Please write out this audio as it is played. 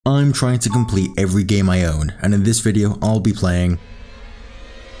I'm trying to complete every game I own, and in this video I'll be playing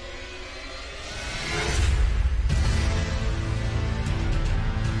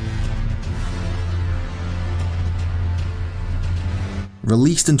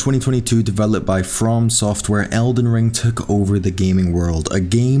Released in 2022, developed by From Software, Elden Ring took over the gaming world. A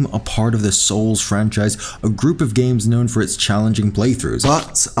game, a part of the Souls franchise, a group of games known for its challenging playthroughs.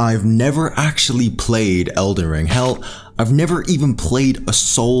 But I've never actually played Elden Ring. Hell, I've never even played a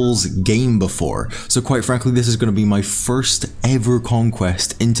Souls game before. So quite frankly, this is going to be my first ever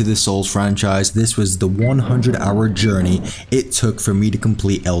conquest into the Souls franchise. This was the 100-hour journey it took for me to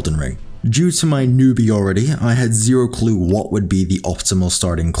complete Elden Ring. Due to my newbiority, I had zero clue what would be the optimal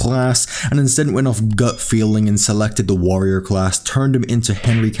starting class, and instead went off gut feeling and selected the warrior class, turned him into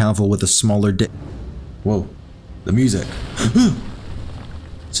Henry Cavill with a smaller Whoa, the music.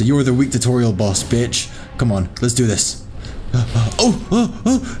 So you're the weak tutorial boss, bitch. Come on, let's do this.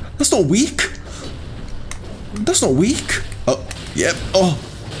 That's not weak. That's not weak. Oh, yep. Oh,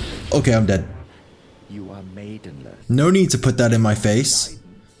 okay, I'm dead. You are maidenless. No need to put that in my face.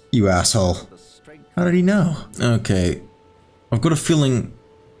 You asshole. How did he know? Okay. I've got a feeling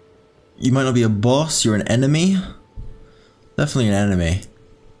you might not be a boss, you're an enemy. Definitely an enemy.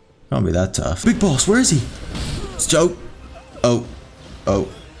 Can't be that tough. Big boss, where is he? It's Joe. Oh.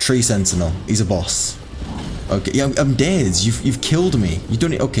 Tree Sentinel. He's a boss. Okay, yeah, I'm dead. You've killed me. You don't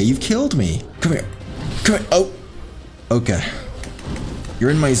need, okay, you've killed me. Come here. Come here. Oh. Okay.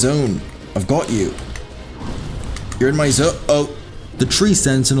 You're in my zone. I've got you. You're in my zone. Oh. The Tree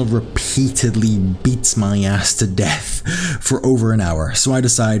Sentinel repeatedly beats my ass to death for over an hour, so I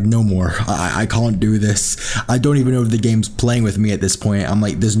decide no more. I can't do this. I don't even know if the game's playing with me at this point. I'm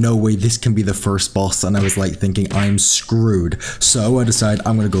like, there's no way this can be the first boss, and I was like thinking I'm screwed. So I decide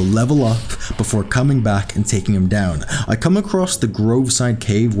I'm gonna go level up before coming back and taking him down. I come across the Groveside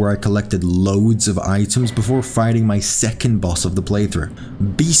Cave where I collected loads of items before fighting my second boss of the playthrough.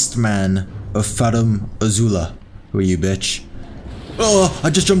 Beastman of Farum Azula. Who are you, bitch? Oh, I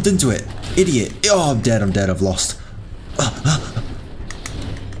just jumped into it. Idiot. Oh, I'm dead, I've lost.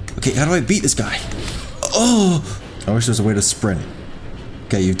 Okay, how do I beat this guy? Oh, I wish there was a way to sprint.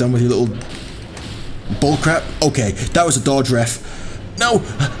 Okay, you've done with your little bullcrap. Okay, that was a dodge ref. No!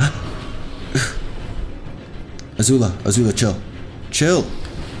 Azula, chill. Chill.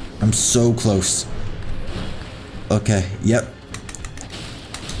 I'm so close. Okay, yep.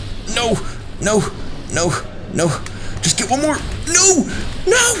 No! Just get one more. No!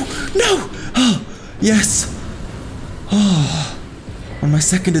 Oh, yes. Oh, on my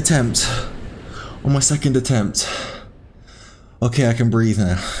second attempt. Okay, I can breathe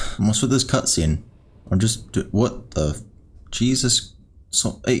now. What's with this cutscene? I'm just, what the, Jesus.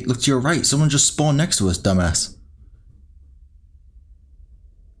 So, hey, look to your right. Someone just spawned next to us, dumbass.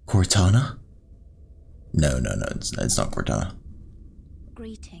 Cortana? No, it's not Cortana.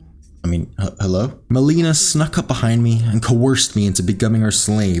 Greetings. I mean, hello? Melina snuck up behind me and coerced me into becoming her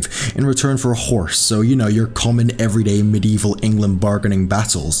slave in return for a horse, so you know, your common everyday medieval England bargaining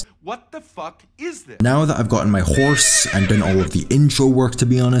battles. What the fuck is this? Now that I've gotten my horse and done all of the intro work, to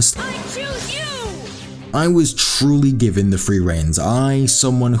be honest, I choose you! I was truly given the free reins. I,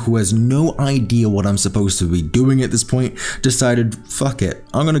 someone who has no idea what I'm supposed to be doing at this point, decided, fuck it,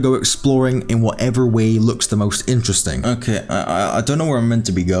 I'm gonna go exploring in whatever way looks the most interesting. Okay, I don't know where I'm meant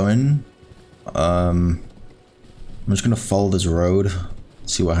to be going. I'm just gonna follow this road,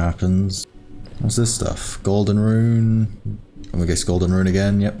 see what happens. What's this stuff? Golden rune. And we guess golden rune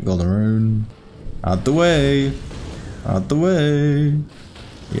again. Yep, golden rune. Out the way.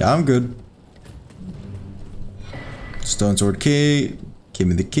 Yeah, I'm good. Stone sword key. Give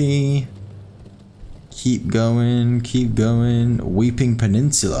me the key. Keep going. Weeping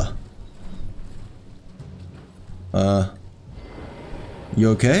Peninsula. You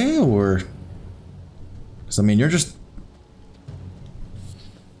okay, or? Cause I mean, you're just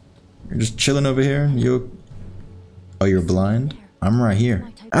chilling over here. Oh, you're blind? I'm right here.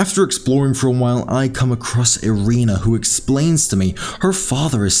 After exploring for a while, I come across Irina, who explains to me her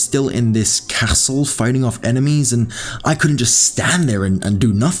father is still in this castle fighting off enemies, and I couldn't just stand there and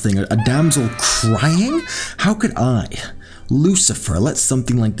do nothing. A damsel crying? How could I, Lucifer, let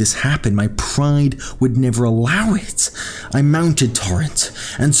something like this happen? My pride would never allow it. I mounted Torrent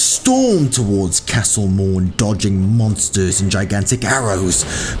and stormed towards Castle Morn, dodging monsters and gigantic arrows,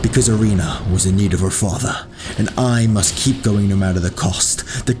 because Irina was in need of her father, and I must keep going no matter the cost.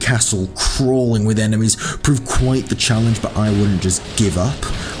 The castle, crawling with enemies, proved quite the challenge, but I wouldn't just give up.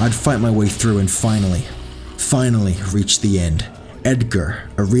 I'd fight my way through and finally reach the end. Edgar,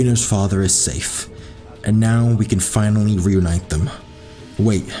 Irina's father, is safe, and now we can finally reunite them.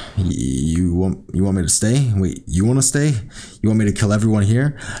 Wait, you want me to stay? Wait, you want to stay? You want me to kill everyone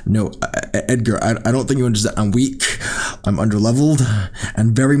here? No, Edgar, I don't think you understand. I'm weak, I'm underleveled,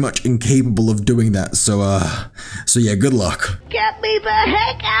 and very much incapable of doing that. So yeah, good luck. Get me the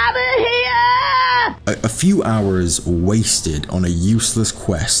heck out of here! A few hours wasted on a useless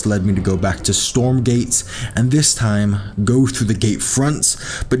quest led me to go back to Stormgate, and this time go through the gate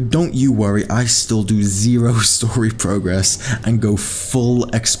fronts. But don't you worry, I still do zero story progress and go full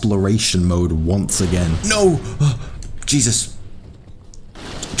exploration mode once again. No! Jesus.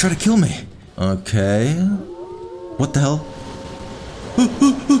 Try to kill me. Okay. What the hell?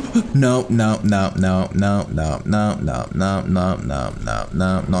 No, not in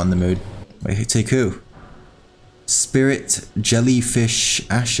the mood. Wait, take who? Spirit Jellyfish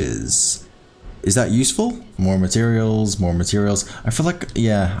Ashes. Is that useful? More materials, more materials. I feel like,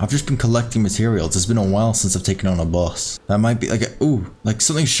 yeah, I've just been collecting materials. It's been a while since I've taken on a boss. That might be like a, ooh, like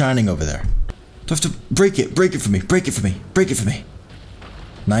something shining over there. Do I have to break it for me, break it for me, break it for me.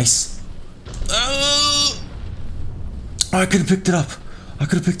 Nice. Oh, I could have picked it up. I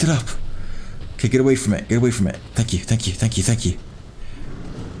could have picked it up. Okay, get away from it, get away from it. Thank you, thank you, thank you, thank you.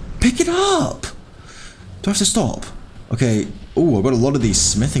 Pick it up. Do I have to stop? Okay, ooh, I've got a lot of these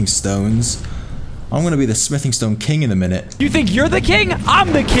smithing stones. I'm gonna be the smithing stone king in a minute. You think you're the king?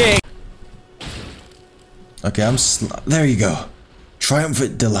 I'm the king! Okay, there you go.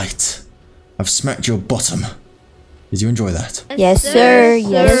 Triumphant delight. I've smacked your bottom. Did you enjoy that? Yes, sir.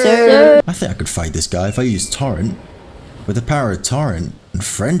 Yes, sir. I think I could fight this guy if I use Torrent. With the power of Torrent and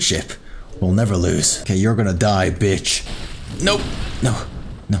friendship, we'll never lose. Okay, you're gonna die, bitch. Nope. No.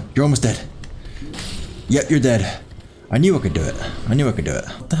 No, you're almost dead. Yep, you're dead. I knew I could do it. I knew I could do it.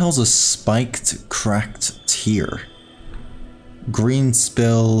 What the hell's a spiked, cracked tear? Green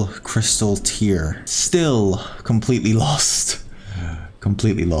spill, crystal tear. Still completely lost.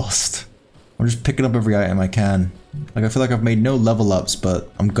 Completely lost. I'm just picking up every item I can. Like, I feel like I've made no level ups,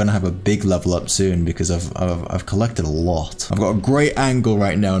 but I'm gonna have a big level up soon because I've collected a lot. I've got a great angle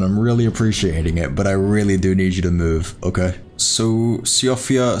right now and I'm really appreciating it, but I really do need you to move, okay? So,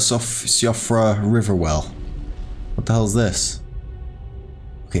 Siofra Riverwell. What the hell is this?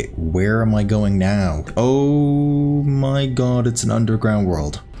 Okay, where am I going now? Oh my god, it's an underground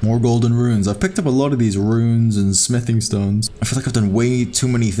world. More golden runes. I've picked up a lot of these runes and smithing stones. I feel like I've done way too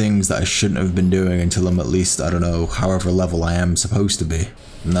many things that I shouldn't have been doing until I'm at least, I don't know, however level I am supposed to be.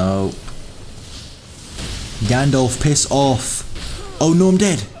 No. Gandalf, piss off. Oh no, I'm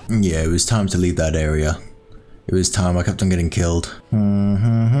dead. Yeah, it was time to leave that area. It was time, I kept on getting killed.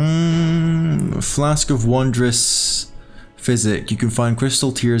 Flask of Wondrous Physic. You can find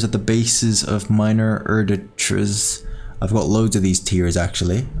crystal tears at the bases of minor erditras. I've got loads of these tears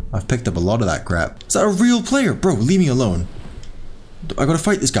actually. I've picked up a lot of that crap. Is that a real player? Bro, leave me alone. I gotta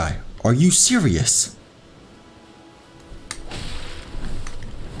fight this guy. Are you serious?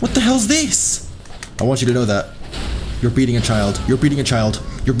 What the hell's this? I want you to know that. You're beating a child. You're beating a child.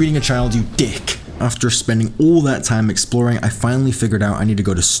 You're beating a child, you dick. After spending all that time exploring, I finally figured out I need to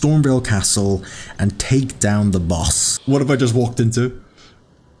go to Stormvale Castle and take down the boss. What have I just walked into?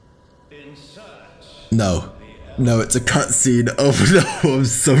 No. No, it's a cutscene. Oh no, I'm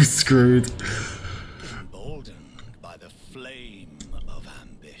so screwed. By the flame of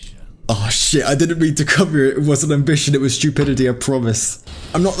ambition. Oh shit, I didn't mean to come here. It wasn't ambition, it was stupidity, I promise.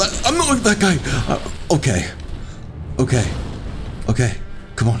 I'm not like that guy. Okay. Okay. Okay.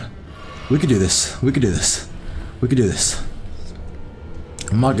 Come on. We can do this. We can do this. We can do this.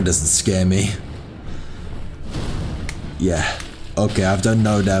 Maga doesn't scare me. Yeah. Okay, I've done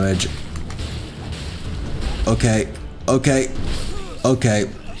no damage. Okay. Okay. Okay.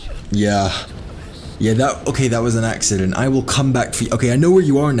 Yeah. Yeah, that was an accident. I will come back for you. Okay, I know where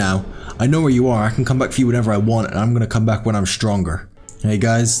you are now. I know where you are. I can come back for you whenever I want, and I'm gonna come back when I'm stronger. Hey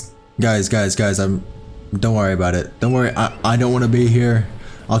guys. Guys, don't worry about it. Don't worry, I don't want to be here.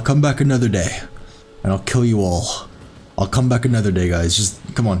 I'll come back another day. And I'll kill you all. I'll come back another day, guys. Just,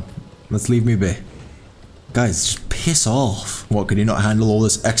 come on. Let's leave me be. Guys, just piss off. What, can you not handle all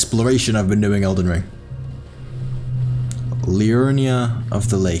this exploration I've been doing, Elden Ring? Liurnia of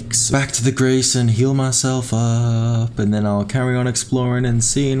the Lakes. Back to the Grace and heal myself up. And then I'll carry on exploring and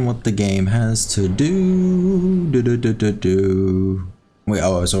seeing what the game has to do. Wait,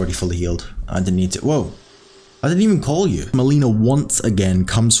 oh, I was already fully healed. I didn't need to. Whoa. I didn't even call you. Melina once again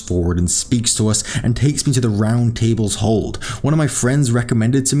comes forward and speaks to us and takes me to the round table's hold. One of my friends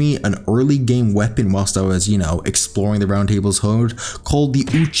recommended to me an early game weapon whilst I was, you know, exploring the round table's hold called the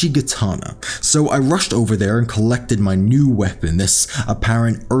Uchigatana. So I rushed over there and collected my new weapon, this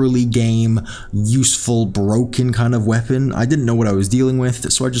apparent early game, useful, broken kind of weapon. I didn't know what I was dealing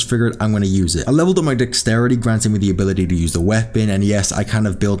with, so I just figured I'm going to use it. I leveled up my dexterity, granting me the ability to use the weapon, and yes, I kind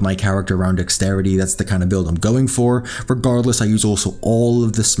of build my character around dexterity. That's the kind of build I'm going for. Regardless, I use also all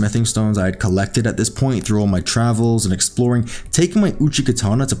of the smithing stones I had collected at this point through all my travels and exploring, taking my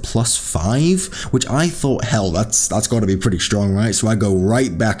Uchigatana to +5, which I thought, hell, that's got to be pretty strong, right? So I go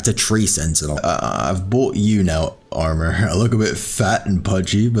right back to Tree Sentinel. I've bought you now, armor. I look a bit fat and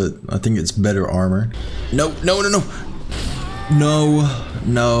pudgy, but I think it's better armor. No, no, no, no.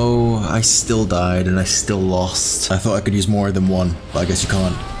 No, I still died and I still lost. I thought I could use more than one, but I guess you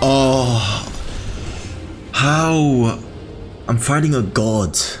can't. Oh, how? I'm fighting a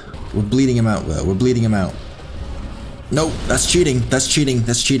god. We're bleeding him out though, we're bleeding him out. No, that's cheating, that's cheating,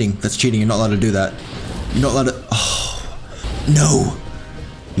 that's cheating, that's cheating. You're not allowed to do that. You're not allowed to, oh, no.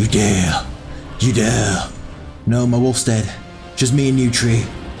 You dare, you dare. No, my wolf's dead. Just me and you, Tree.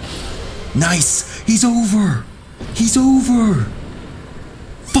 Nice, he's over. He's over!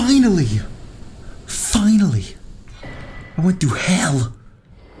 Finally! Finally! I went through hell!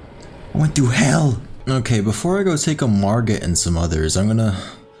 I went through hell! Okay, before I go take on Margit and some others, I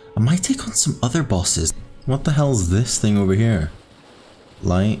might take on some other bosses. What the hell is this thing over here?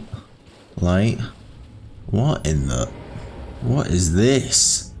 Light? Light? What in the... What is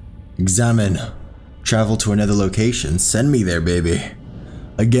this? Examine. Travel to another location. Send me there, baby.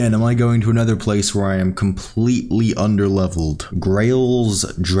 Again, am I going to another place where I am completely underleveled? Grail's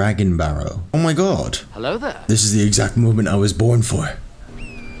Dragon Barrow. Oh my god. Hello there. This is the exact moment I was born for.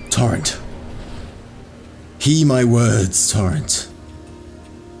 Torrent. Heed my words, Torrent.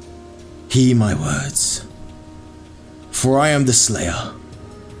 Heed my words. For I am the Slayer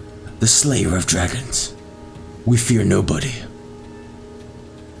of dragons. We fear nobody.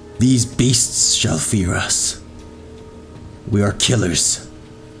 These beasts shall fear us. We are killers.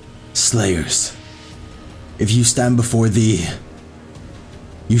 Slayers. If you stand before thee,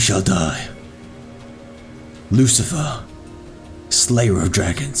 you shall die. Lucifer, Slayer of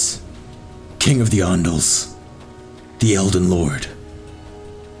dragons, King of the Andals, the Elden Lord.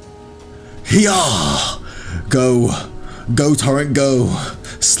 Hiya! Go, Torrent, go.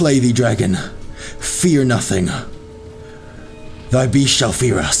 Slay thee, dragon. Fear nothing. Thy beast shall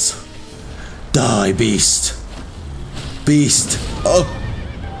fear us. Die, beast. Beast. Oh!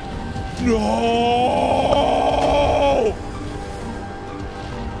 No!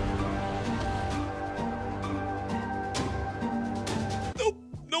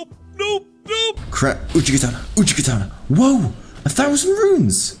 Nope. Crap. Uchigatana. Whoa! 1,000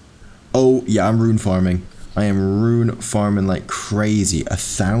 runes! Oh, yeah, I'm rune farming. I am rune farming like crazy.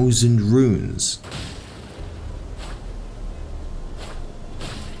 1,000 runes.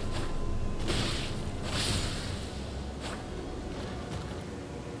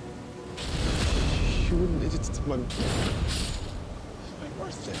 It's my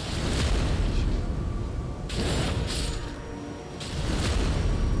birthday.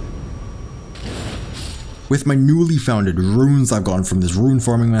 With my newly founded runes I've gotten from this rune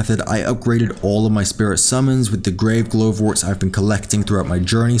farming method, I upgraded all of my spirit summons with the grave gloveworts I've been collecting throughout my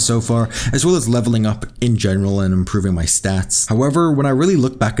journey so far, as well as leveling up in general and improving my stats. However, when I really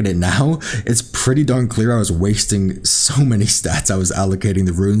look back at it now, it's pretty darn clear I was wasting so many stats I was allocating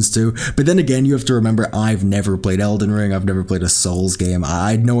the runes to. But then again, you have to remember I've never played Elden Ring, I've never played a Souls game,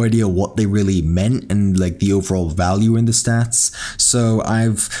 I had no idea what they really meant and like the overall value in the stats. So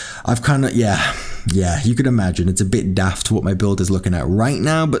I've kind of, yeah, you can imagine it's a bit daft what my build is looking at right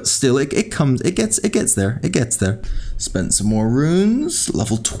now, but still it gets there. Spent some more runes,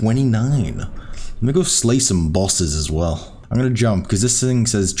 level 29. Let me go slay some bosses as well. I'm gonna jump because this thing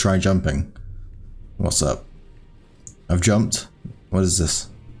says try jumping. What's up? I've jumped. What is this?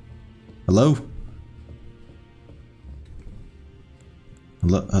 Hello?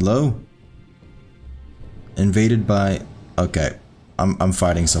 Hello? Invaded by... Okay. I'm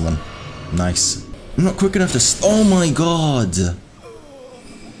fighting someone. Nice. I'm not quick enough to... Oh my god!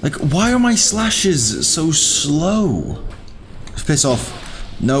 Like, why are my slashes so slow? Piss off.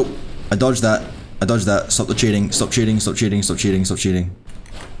 Nope. I dodged that. Stop the cheating. Stop cheating.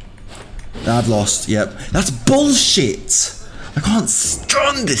 I've lost. Yep. That's bullshit! I can't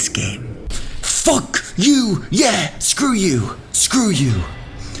stand this game. Fuck you! Yeah! Screw you! Screw you!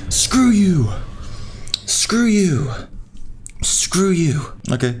 Screw you! Screw you! Screw Screw you.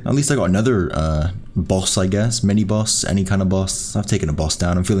 Okay, at least I got another boss, I guess. Mini boss, any kind of boss. I've taken a boss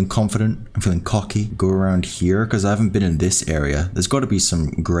down. I'm feeling confident. I'm feeling cocky. Go around here, because I haven't been in this area. There's got to be some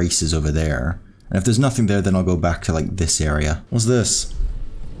graces over there. And if there's nothing there, then I'll go back to, like, this area. What's this?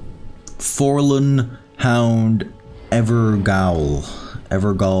 Forlorn Hound Evergaol.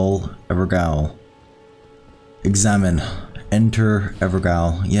 Evergaol. Examine. Enter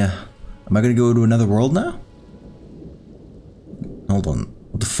Evergaol. Yeah. Am I gonna go to another world now? Hold on.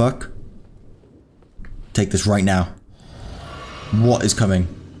 What the fuck? Take this right now. What is coming?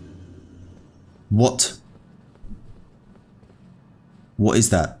 What? What is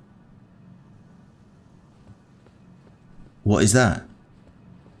that? What is that?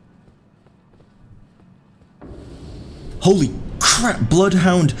 Holy crap!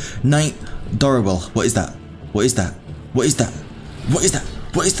 Bloodhound Knight Darwell. What is that? What is that? What is that? What is that?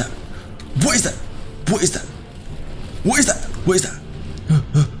 What is that? What is that? What is that? What is that? What is that?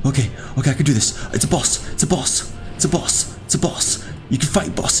 Okay, I can do this. It's a boss. It's a boss. It's a boss. It's a boss. You can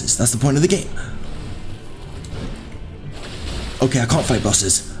fight bosses. That's the point of the game. Okay, I can't fight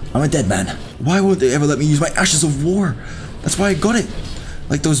bosses. I'm a dead man. Why won't they ever let me use my Ashes of War? That's why I got it.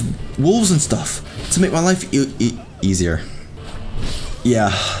 Like those wolves and stuff. To make my life easier.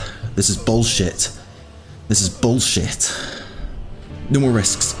 Yeah, this is bullshit. This is bullshit. No more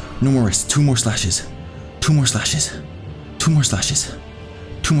risks. No more risks. 2 more slashes. 2 more slashes. 2 more slashes.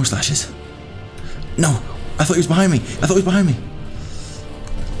 2 more slashes. No! I thought he was behind me! I thought he was behind me!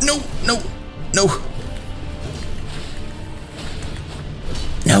 No! No! No!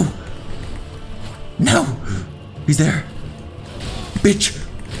 No! No! He's there! Bitch!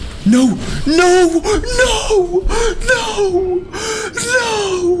 No! No! No! No!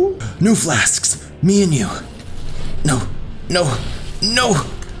 No! No flasks! Me and you! No! No! No!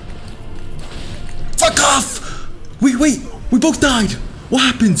 Fuck off! Wait! We both died! What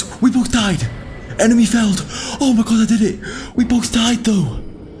happened? We both died! Enemy failed! Oh my god, I did it! We both died though!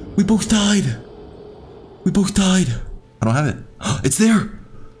 We both died! We both died! I don't have it. It's there!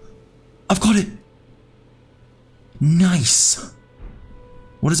 I've got it! Nice!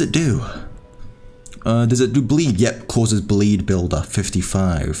 What does it do? Does it do bleed? Yep, causes bleed buildup,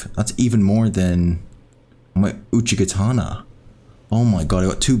 55. That's even more than my Uchigatana. Oh my god, I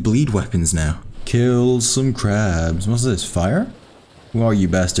got 2 bleed weapons now. Kill some crabs. What's this? Fire? Who are you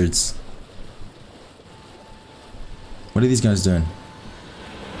bastards? What are these guys doing?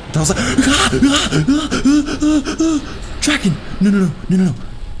 That was like Dragon!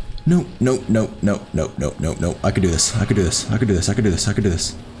 No. I could do this. I could do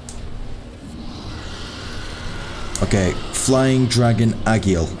this. Okay, Flying Dragon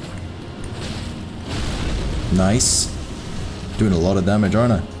Agiel. Nice. Doing a lot of damage,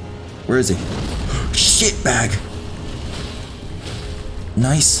 aren't I? Where is he? Shitbag!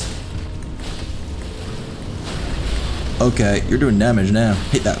 Nice. Okay, you're doing damage now.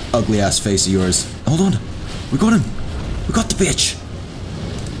 Hit that ugly ass face of yours. Hold on. We got him. We got the bitch.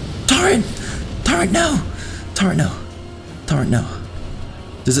 Torrent! Torrent, no! Torrent, no. Torrent, no.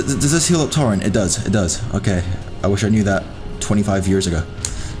 Does this heal up Torrent? It does. Okay. I wish I knew that 25 years ago.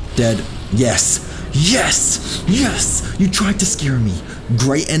 Dead. Yes! Yes! Yes! You tried to scare me.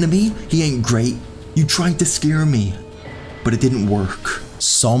 Great enemy? He ain't great. You tried to scare me. But it didn't work.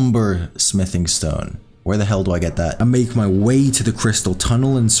 Somber smithing stone. Where the hell do I get that? I make my way to the crystal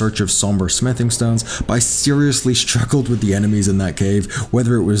tunnel in search of somber smithing stones, but I seriously struggled with the enemies in that cave,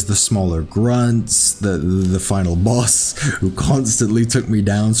 whether it was the smaller grunts, the final boss, who constantly took me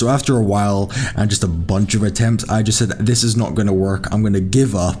down. So after a while, and just a bunch of attempts, I just said, this is not gonna work, I'm gonna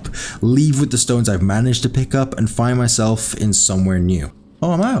give up, leave with the stones I've managed to pick up, and find myself in somewhere new.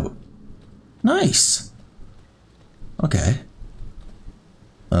 Oh, I'm out. Nice. Okay.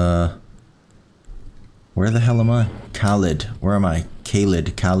 Where the hell am I? Khalid. Where am I?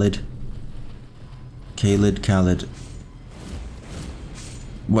 Khalid.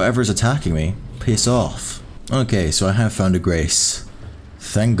 Whatever's attacking me, piss off. Okay, so I have found a grace.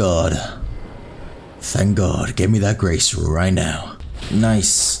 Thank God. Thank God. Give me that grace right now.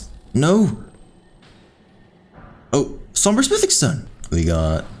 Nice. No! Oh, Somber Smithing Stone. We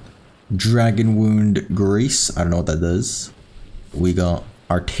got Dragon Wound Grace. I don't know what that does. We got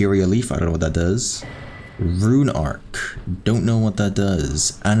Arteria Leaf. I don't know what that does. Rune Arc. Don't know what that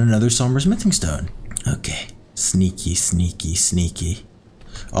does. And another Somber Smithing Stone. Okay. Sneaky.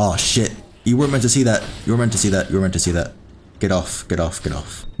 Oh shit. You weren't meant to see that. You were meant to see that. Get off.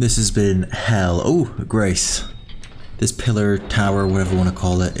 This has been hell. Oh, Grace. This pillar, tower, whatever you want to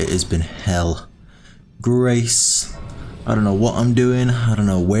call it, it has been hell. Grace. I don't know what I'm doing. I don't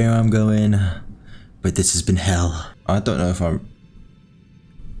know where I'm going. But this has been hell. I don't know if I'm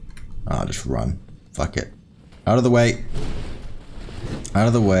I'll just run. Fuck it. Out of the way. Out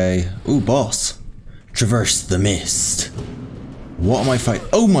of the way. Ooh, boss. Traverse the mist. What am I fighting?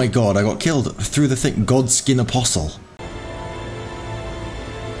 Oh my god, I got killed through the thing. Godskin Apostle.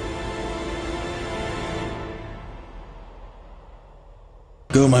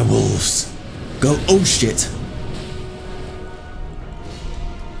 Go, my wolves. Go. Oh shit.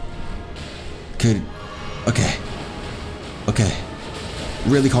 Okay. Okay. Okay.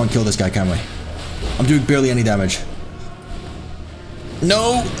 Really can't kill this guy, can we? I'm doing barely any damage.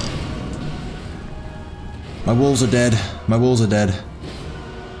 No! My wolves are dead. My wolves are dead.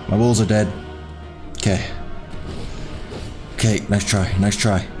 My wolves are dead. Okay. Okay, nice try. Nice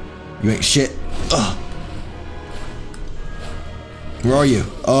try. You ain't shit. Ugh. Where are you?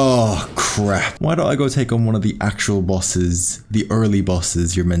 Oh, crap. Why don't I go take on one of the actual bosses, the early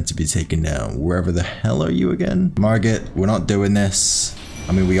bosses you're meant to be taking down? Wherever the hell are you again? Margit, we're not doing this.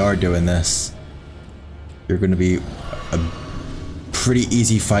 I mean, we are doing this. You're gonna be a pretty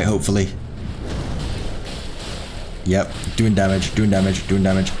easy fight, hopefully. Yep, doing damage, doing damage, doing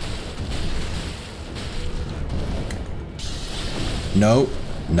damage. No,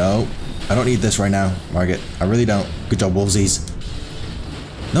 no. I don't need this right now, Margit. I really don't. Good job, wolvesies.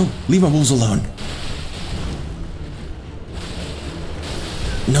 No, leave my wolves alone.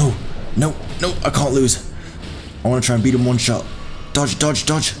 No, no, no, I can't lose. I want to try and beat him one shot. Dodge, dodge,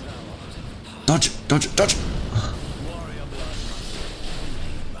 dodge. Dodge, dodge, dodge.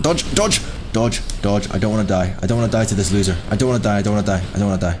 Dodge, dodge, dodge, dodge. I don't want to die. I don't want to die to this loser. I don't want to die. I don't want to die. I don't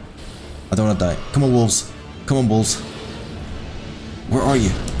want to die. I don't want to die. Come on, wolves. Come on, wolves. Where are you?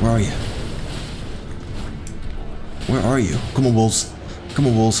 Where are you? Where are you? Come on, wolves. Come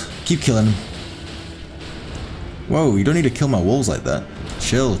on, wolves. Keep killing them. Whoa, you don't need to kill my wolves like that.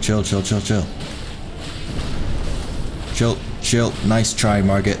 Chill, chill, chill, chill, chill. Chill, chill. Nice try,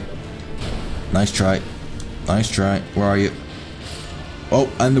 Margit. Nice try. Nice try. Where are you?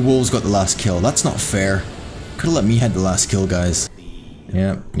 Oh, and the wolves got the last kill. That's not fair. Could've let me had the last kill, guys.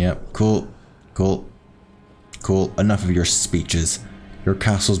 Yep, yep. Cool. Cool. Cool. Enough of your speeches. Your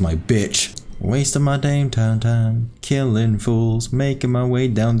castle's my bitch. Wasting my damn time, killing fools, making my way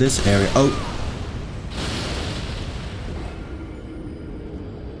down this area. Oh!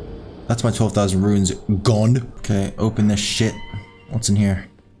 That's my 12,000 runes gone. Okay, open this shit. What's in here?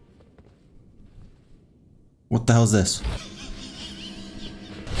 What the hell is this?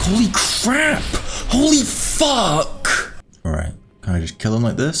 Holy crap! Holy fuck! Alright, can I just kill him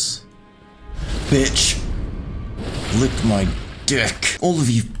like this? Bitch! Lick my dick. All of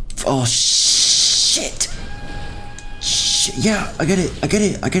you. Oh shit! Shit! Yeah, I get it. I get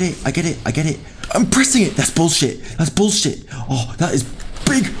it. I get it. I get it. I get it. I'm pressing it. That's bullshit. That's bullshit. Oh, that is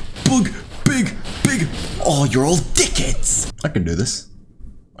big, big. Oh, you're all dickheads. I can do this.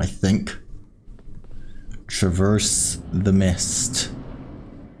 I think. Traverse the mist.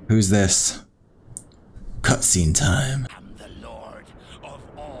 Who's this? Cutscene time. I'm the lord of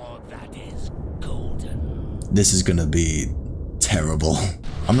all that is golden. This is gonna be terrible.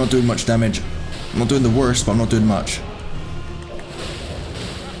 I'm not doing much damage. I'm not doing the worst, but I'm not doing much.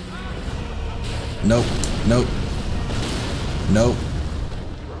 Nope. Nope. Nope.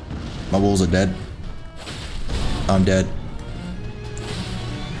 My wolves are dead. I'm dead.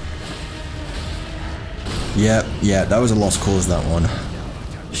 Yeah, that was a lost cause, that one.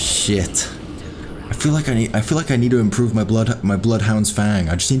 Shit. I feel like I need to improve my bloodhound's fang.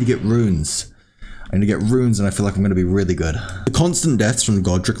 I just need to get runes. I need to get runes and I feel like I'm going to be really good. The constant deaths from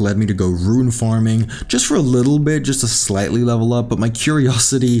Godric led me to go rune farming, just for a little bit, just to slightly level up, but my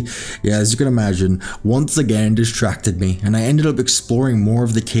curiosity, yeah, as you can imagine, once again distracted me, and I ended up exploring more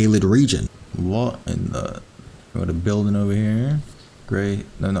of the Caelid region. What in the... Got a building over here.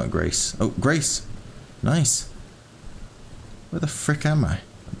 No, not Grace. Oh, Grace! Nice. Where the frick am I?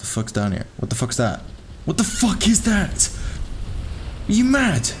 What the fuck's down here? What the fuck's that? What the fuck is that? Are you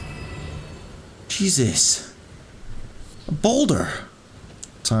mad? Jesus. A boulder.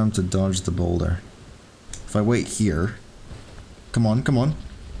 Time to dodge the boulder. If I wait here. Come on, come on.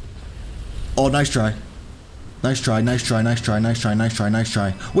 Oh, nice try. Nice try, nice try, nice try, nice try, nice try, nice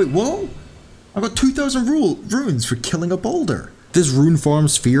try. Wait, whoa! I got 2,000 runes for killing a boulder. This rune farm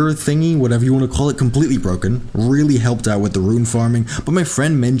sphere thingy, whatever you want to call it, completely broken. Really helped out with the rune farming, but my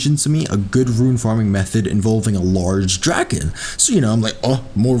friend mentioned to me a good rune farming method involving a large dragon. So, you know, I'm like, oh,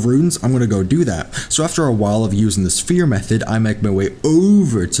 more runes? I'm gonna go do that. So after a while of using the sphere method, I make my way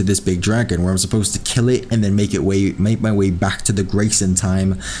over to this big dragon where I'm supposed to kill it and then make my way back to the Grace in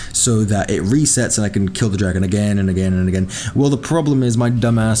time so that it resets and I can kill the dragon again and again and again. Well, the problem is my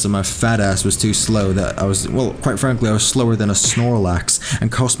dumbass and my fat ass was too slow that I was, well, quite frankly, I was slower than a Snorlax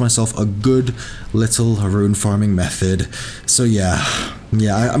and cost myself a good little rune farming method. So yeah,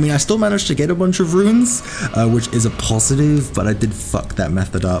 I mean I still managed to get a bunch of runes, which is a positive, but I did fuck that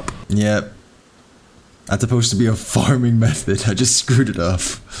method up. Yep. That's supposed to be a farming method. I just screwed it up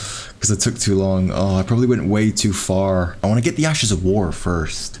because it took too long. Oh, I probably went way too far. I want to get the Ashes of War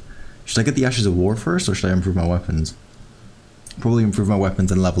first. Should I get the Ashes of War first, or should I improve my weapons? Probably improve my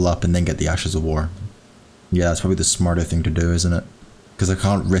weapons and level up and then get the Ashes of War. Yeah, that's probably the smarter thing to do, isn't it? Because I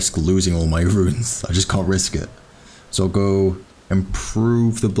can't risk losing all my runes. I just can't risk it. So I'll go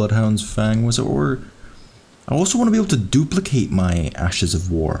improve the Bloodhound's Fang, was it? Or I also want to be able to duplicate my Ashes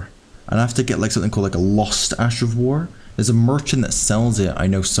of War. And I have to get like something called like a Lost Ash of War. There's a merchant that sells it, I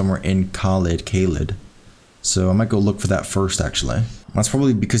know, somewhere in Khalid. So I might go look for that first, actually. That's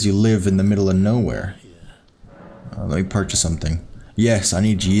probably because you live in the middle of nowhere. Let me purchase something. Yes, I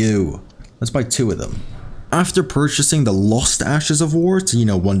need you. Let's buy 2 of them. After purchasing the Lost Ashes of War to, you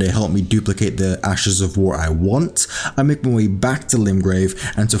know, one day help me duplicate the Ashes of War I want, I make my way back to Limgrave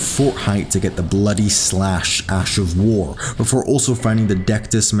and to Fort Height to get the Bloody Slash Ash of War, before also finding the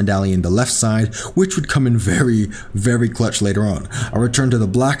Dectus medallion on the left side, which would come in very, very clutch later on. I return to the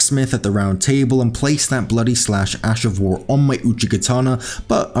blacksmith at the round table and place that Bloody Slash Ash of War on my Uchigatana,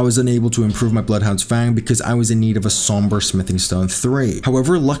 but I was unable to improve my Bloodhound's Fang because I was in need of a Somber Smithing Stone 3.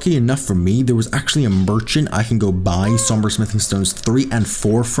 However, lucky enough for me, there was actually a merchant I can go buy Somber Smithing Stones 3 and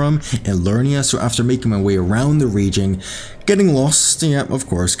 4 from in Lernia. So after making my way around the region, getting lost, yeah, of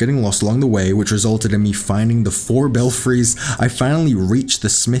course, getting lost along the way, which resulted in me finding the 4 belfries, I finally reached the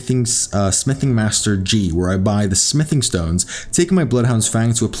Smithing Master G, where I buy the Smithing Stones, taking my Bloodhound's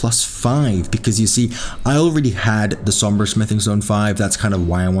Fang to a +5, because you see, I already had the Somber Smithing Stone 5, that's kind of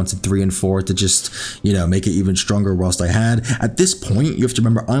why I wanted 3 and 4, to just, you know, make it even stronger whilst I had. At this point, you have to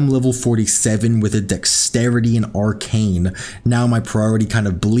remember, I'm level 47 with a Dexterity and Arcane. Now my priority kind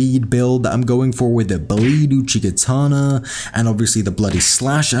of bleed build that I'm going for with the Bleed Uchigatana, and obviously the Bloody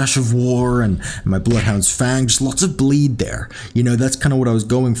Slash Ash of War and my Bloodhound's Fang, just lots of bleed there. You know, that's kind of what I was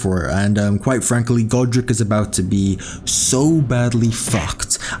going for, and quite frankly, Godric is about to be so badly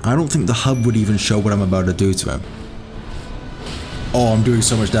fucked. I don't think the hub would even show what I'm about to do to him. Oh, I'm doing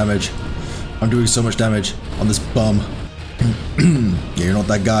so much damage. I'm doing so much damage on this bum. Yeah, you're not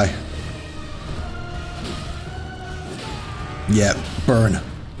that guy. Yeah, burn,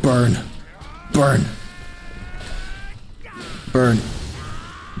 burn, burn. Burn.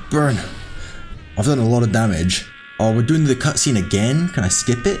 Burn. I've done a lot of damage. Oh, we're doing the cutscene again? Can I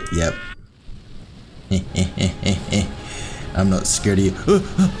skip it? Yep. I'm not scared of you.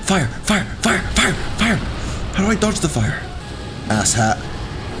 Fire! Fire! Fire! Fire! Fire! How do I dodge the fire? Asshat.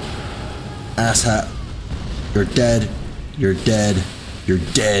 Asshat. You're dead. You're dead. You're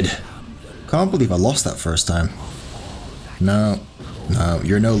dead. Can't believe I lost that first time. No. No,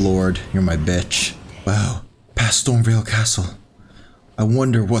 you're no lord. You're my bitch. Wow. Past Stormvale Castle. I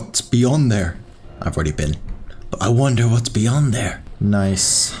wonder what's beyond there. I've already been. But I wonder what's beyond there.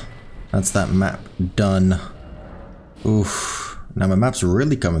 Nice. That's that map done. Oof. Now my map's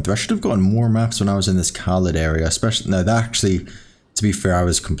really coming through. I should have gotten more maps when I was in this Khalid area. Especially, no, that actually, to be fair, I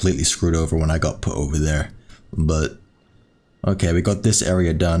was completely screwed over when I got put over there. But, okay, we got this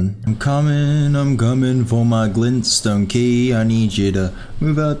area done. I'm coming for my glintstone key. I need you to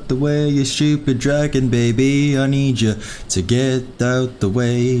move out the way, you stupid dragon baby. I need you to get out the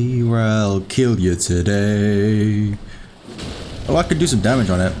way, or I'll kill you today. Oh, I could do some damage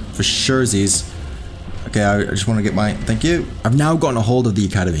on it, for surezies. Okay, I just want to get my, thank you. I've now gotten a hold of the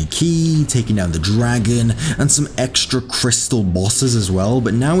Academy Key, taking down the dragon, and some extra crystal bosses as well,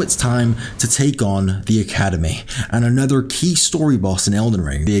 but now it's time to take on the Academy, and another key story boss in Elden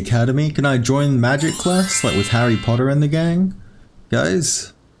Ring. The Academy? Can I join magic class, like with Harry Potter and the gang?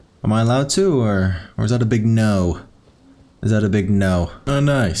 Guys, am I allowed to, or is that a big no? Is that a big no? Oh,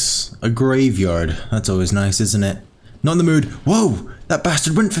 nice. A graveyard. That's always nice, isn't it? Not in the mood. Whoa! That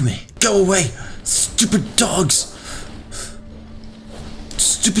bastard went for me! Go away! Stupid dogs!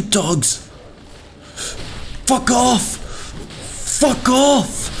 Stupid dogs! Fuck off! Fuck off!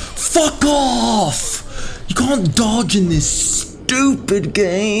 Fuck off! You can't dodge in this stupid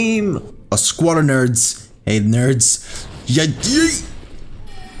game! A squad of nerds. Hey, nerds. Yeah,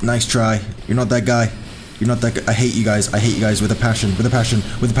 nice try. You're not that guy. You're not that guy. I hate you guys. I hate you guys with a passion. With a passion.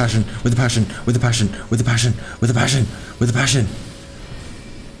 With a passion. With a passion. With a passion. With a passion. With a passion. With a passion.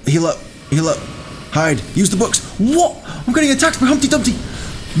 Heal up. Heal up. Hide. Use the books. What? I'm getting attacked by Humpty Dumpty.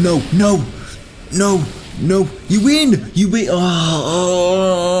 No. No. No. No. You win. You win.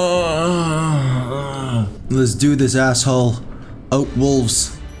 Let's do this, asshole. Out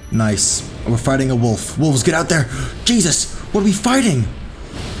wolves. Nice. We're fighting a wolf. Wolves, get out there! Jesus! What are we fighting?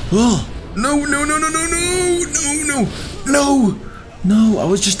 Oh! No, no, no, no, no, no! No, no! No! No, I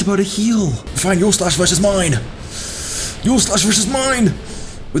was just about to heal. Fine, your slash versus mine! Your slash versus mine!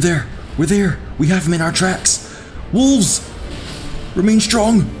 We're there. We're there. We have him in our tracks. Wolves! Remain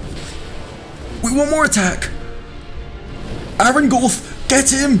strong. Wait, one more attack. Arangolf,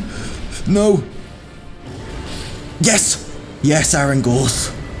 get him! No. Yes! Yes,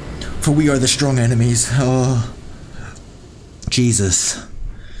 Arangolf. For we are the strong enemies. Oh. Jesus.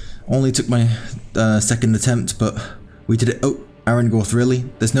 Only took my second attempt, but we did it. Oh, Arangolf, really?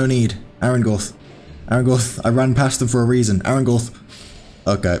 There's no need. Arangolf. Arangolf, I ran past him for a reason. Arangolf.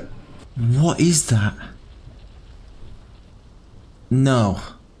 Okay. What is that? No.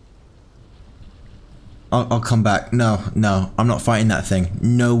 I'll come back. No, no, I'm not fighting that thing.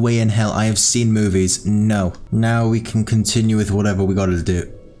 No way in hell. I have seen movies. No. Now we can continue with whatever we gotta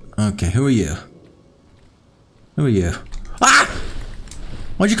do. Okay, who are you? Who are you? Ah!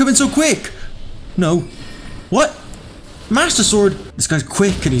 Why'd you come in so quick? No. What? Master Sword? This guy's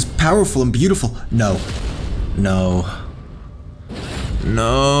quick and he's powerful and beautiful. No. No.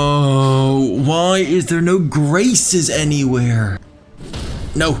 No. Why is there no graces anywhere?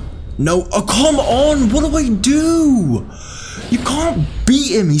 No. No. Oh, come on. What do I do? You can't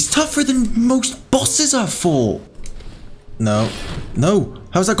beat him. He's tougher than most bosses I've fought. No. No.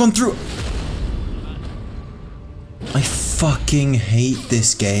 How's that gone through? I fucking hate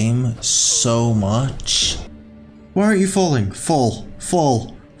this game so much. Why aren't you falling? Fall.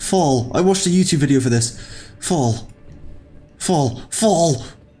 Fall. Fall. I watched a YouTube video for this. Fall. Fall. Fall.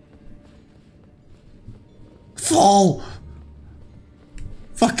 Fall.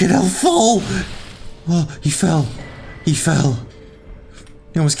 Fucking hell, fall. Oh, he fell. He fell.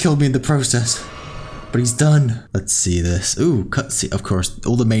 He almost killed me in the process. But he's done. Let's see this. Ooh, cutscene. Of course,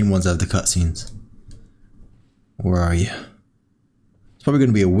 all the main ones have the cutscenes. Where are you? It's probably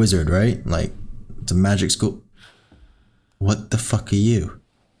gonna be a wizard, right? Like, it's a magic school. What the fuck are you?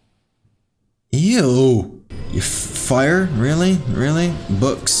 Ew! You fire? Really? Really?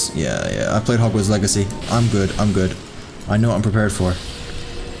 Books? Yeah, yeah. I played Hogwarts Legacy. I'm good. I'm good. I know what I'm prepared for.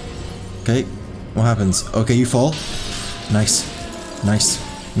 Okay. What happens? Okay, you fall. Nice. Nice.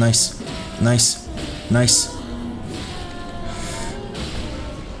 Nice. Nice. Nice.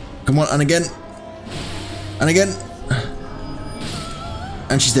 Come on, and again. And again.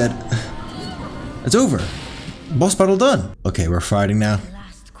 And she's dead. It's over. Boss battle done. Okay, we're fighting now.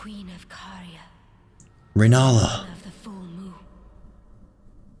 Last queen of Caria. Renala. Of the full moon.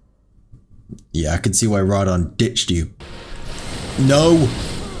 Yeah, I can see why Rodon ditched you. No.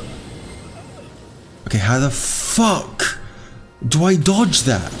 Okay, how the fuck do I dodge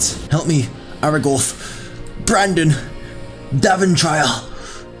that? Help me, Aragorn, Brandon, Daventryre.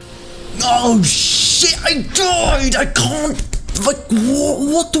 Oh shit, I died! I can't. Like,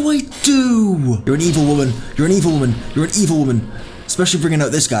 what do I do? You're an evil woman. You're an evil woman. You're an evil woman. Especially bringing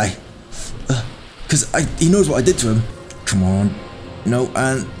out this guy. Because he knows what I did to him. Come on. No,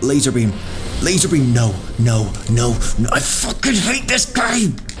 and laser beam. Laser beam. No, no, no, no. I fucking hate this guy.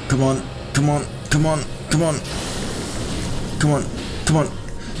 Come on. Come on. Come on. Come on. Come on. Come on.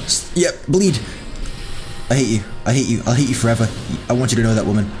 Yep, bleed. I hate you. I hate you. I'll hate you forever. I want you to know that,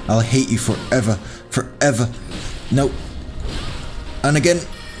 woman. I'll hate you forever. Forever. No. And again.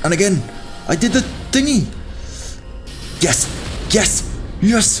 And again. I did the thingy. Yes. Yes.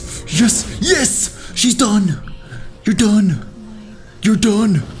 Yes. Yes. Yes. She's done. You're done. You're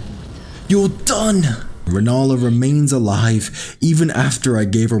done. You're done. Renala remains alive even after I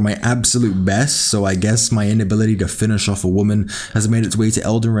gave her my absolute best, so I guess my inability to finish off a woman has made its way to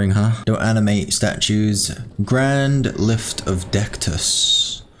Elden Ring, huh? Don't animate statues. Grand Lift of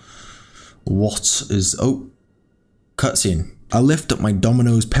Dectus. What is... oh. Cutscene. I lift up my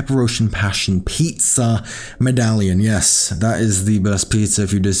Domino's Pepperoni Passion Pizza medallion. Yes, that is the best pizza.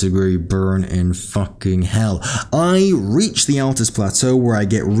 If you disagree, burn in fucking hell. I reach the Altus Plateau where I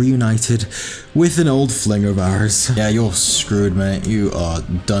get reunited with an old fling of ours. Yeah, you're screwed, mate. You are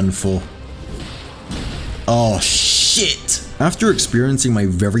done for. Oh, shit. After experiencing my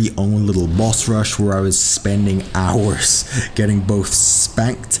very own little boss rush where I was spending hours getting both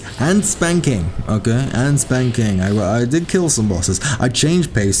spanked and spanking, okay, and spanking, I did kill some bosses. I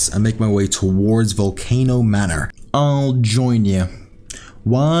changed pace and make my way towards Volcano Manor. I'll join you.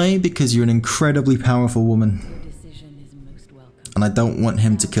 Why? Because you're an incredibly powerful woman. And I don't want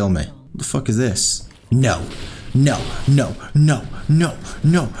him to kill me. What the fuck is this? No. No, no, no, no,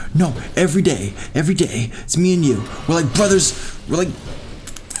 no, no. Every day, it's me and you. We're like brothers. We're like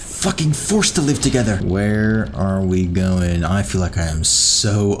fucking forced to live together. Where are we going? I feel like I am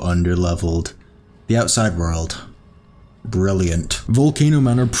so underleveled. The outside world. Brilliant. Volcano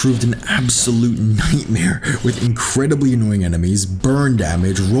Manor proved an absolute nightmare with incredibly annoying enemies, burn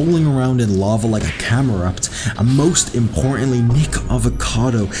damage, rolling around in lava like a Camerupt, and most importantly, Nick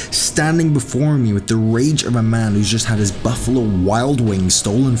Avocado standing before me with the rage of a man who's just had his Buffalo Wild Wings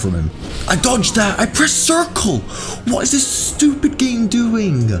stolen from him. I dodged that! I pressed circle! What is this stupid game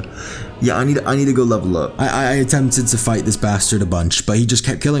doing? Yeah, I need to go level up. I attempted to fight this bastard a bunch, but he just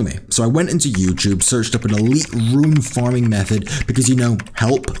kept killing me. So I went into YouTube, searched up an elite rune farming method, because you know,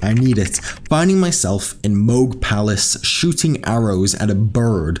 help, I need it. Finding myself in Moog Palace, shooting arrows at a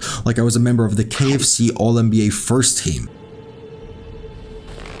bird, like I was a member of the KFC All-NBA first team.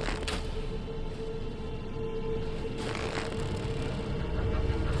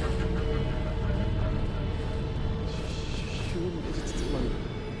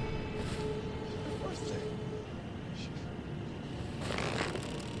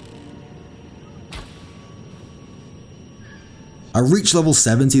 I reached level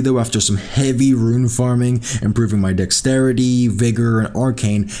 70 though after some heavy rune farming, improving my dexterity, vigor, and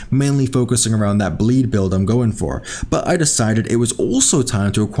arcane, mainly focusing around that bleed build I'm going for. But I decided it was also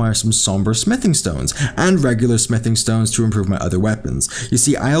time to acquire some somber smithing stones, and regular smithing stones to improve my other weapons. You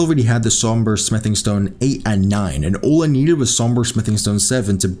see, I already had the somber smithing stone 8 and 9, and all I needed was somber smithing stone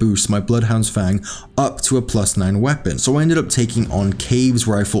 7 to boost my Bloodhound's Fang up to a +9 weapon. So I ended up taking on caves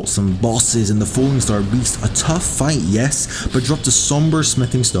where I fought some bosses in the Falling Star Beast. A tough fight, yes, but dropped a somber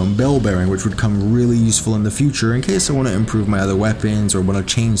smithing stone bell bearing, which would come really useful in the future in case I want to improve my other weapons or want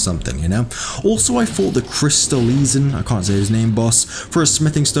to change something, you know. Also, I fought the Crystallizan, I can't say his name, boss, for a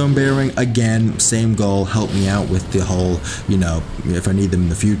smithing stone bearing. Again, same goal, help me out with the whole, you know, if I need them in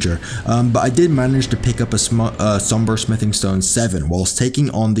the future. But I did manage to pick up a somber smithing stone 7 whilst taking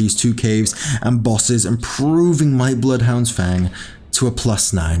on these 2 caves and bosses, improving my Bloodhound's Fang to a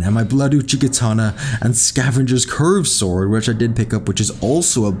 +9, and my Blood Uchigatana and Scavenger's Curve Sword, which I did pick up, which is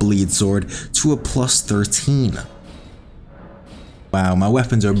also a bleed sword, to a +13. Wow, my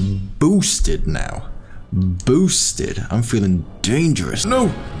weapons are boosted now. Boosted. I'm feeling dangerous.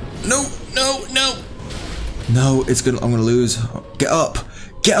 No! No! No! No! No, I'm gonna lose. Get up!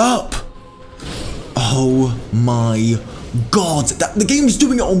 Get up! Oh my god! The game's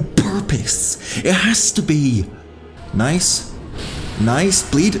doing it on purpose! It has to be. Nice. Nice,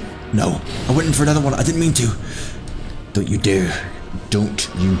 bleed. No, I went in for another one. I didn't mean to. Don't you dare. Don't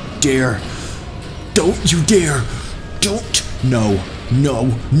you dare. Don't you dare. Don't. No,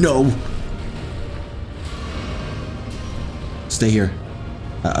 no, no. Stay here.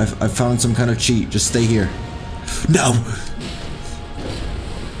 I've found some kind of cheat. Just stay here. No.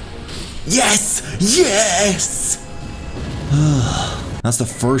 Yes. Yes. That's the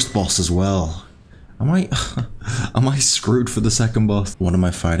first boss as well. Am I screwed for the second boss? What am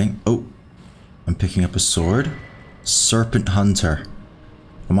I fighting? Oh, I'm picking up a sword. Serpent Hunter.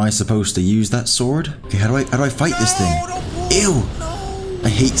 Am I supposed to use that sword? Okay, how do I fight this thing? Ew! I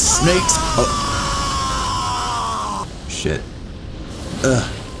hate snakes. Oh. Shit. Ugh.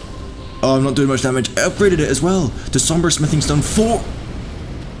 Oh, I'm not doing much damage. I upgraded it as well to Somber Smithing Stone 4.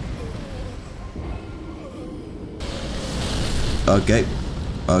 Okay.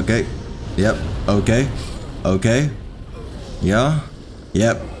 Okay. Yep. Okay. Okay. Yeah.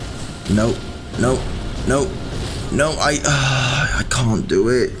 Yep. No. No. No. No. I can't do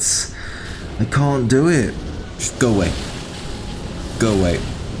it. I can't do it. Just go away. Go away.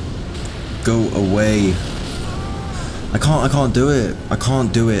 Go away. I can't do it. I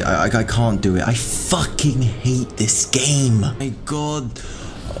can't do it. I can't do it. I fucking hate this game. My god.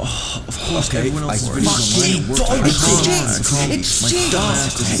 Oh, of course, okay, everyone else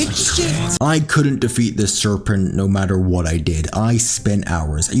I couldn't defeat this serpent no matter what I did. I spent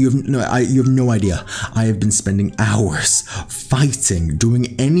hours. You have no idea. I have been spending hours fighting,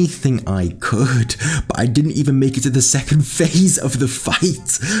 doing anything I could, but I didn't even make it to the second phase of the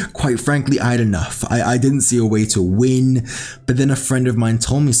fight. Quite frankly, I had enough. I didn't see a way to win, but then a friend of mine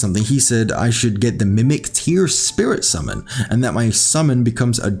told me something. He said I should get the Mimic Tier Spirit Summon, and that my summon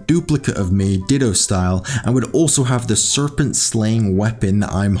becomes a duplicate of me, Ditto style, and would also have the serpent slaying weapon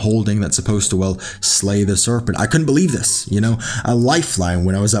that I'm holding that's supposed to, well, slay the serpent. I couldn't believe this, you know, a lifeline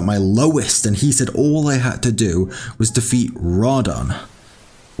when I was at my lowest, and he said all I had to do was defeat Rodon.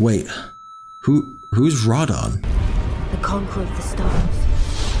 Wait, who's Rodon? The conqueror of the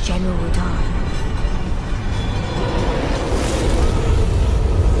stars, General Radahn.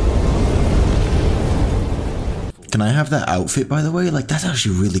 Can I have that outfit, by the way? Like, that's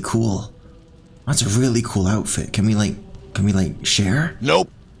actually really cool. That's a really cool outfit. Can we like share? Nope.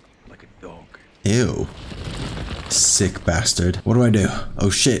 Ew. Sick bastard. What do? Oh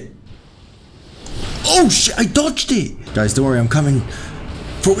shit. Oh shit, I dodged it! Guys, don't worry, I'm coming.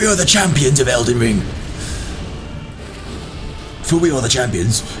 For we are the champions of Elden Ring. For we are the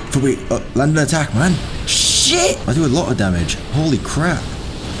champions. For we... land an attack, man. Shit! I do a lot of damage. Holy crap.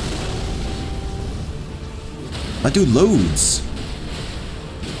 I do loads.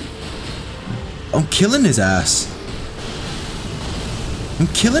 I'm killing his ass. I'm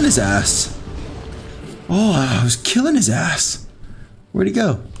killing his ass. Oh, I was killing his ass. Where'd he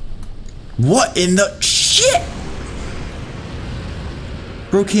go? What in the shit?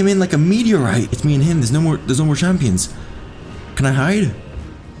 Bro came in like a meteorite. It's me and him. There's no more champions. Can I hide?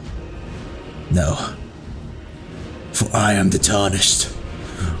 No. For I am the tarnished.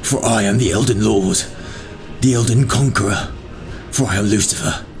 For I am the Elden Lord. The Elden Conqueror. For I am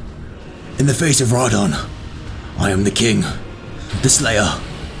Lucifer. In the face of Radon, I am the king. The slayer.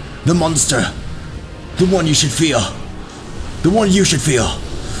 The monster. The one you should fear. The one you should fear.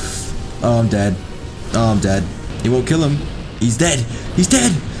 Oh, I'm dead. Oh, I'm dead. He won't kill him. He's dead. He's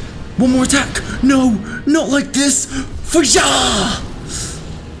dead. One more attack. No, not like this. For ya!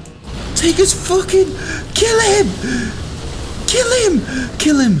 Take his fucking... Kill him! Kill him!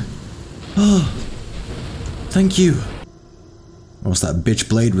 Kill him! Oh. Thank you. What's that bitch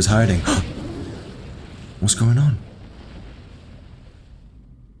blade was hiding? What's going on?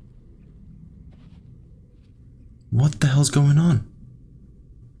 What the hell's going on?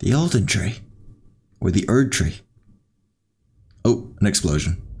 The Elden Tree? Or the Erd Tree? Oh, an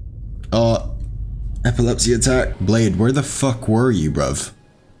explosion. Epilepsy attack. Blade, where the fuck were you, bruv?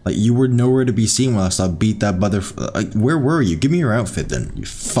 Like, you were nowhere to be seen whilst I beat that like, where were you? Give me your outfit then, you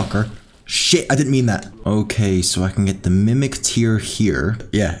fucker. Shit, I didn't mean that. Okay, so I can get the Mimic tier here.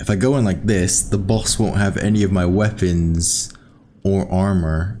 Yeah, if I go in like this, the boss won't have any of my weapons or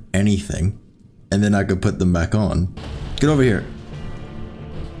armor, anything. And then I could put them back on. Get over here.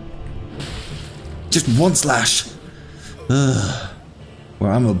 Just one slash. Ugh.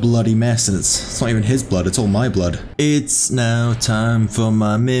 Well, I'm a bloody mess, and it's not even his blood, it's all my blood. It's now time for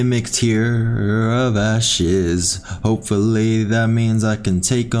my Mimic tier of ashes. Hopefully that means I can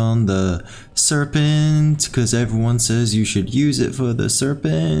take on the serpent, cause everyone says you should use it for the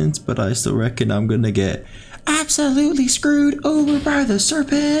serpent, but I still reckon I'm gonna get absolutely screwed over by the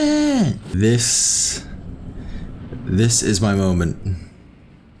serpent. This is my moment.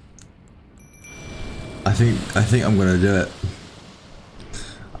 I think I'm gonna do it.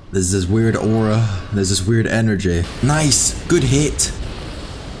 There's this weird aura, there's this weird energy. Nice, good hit.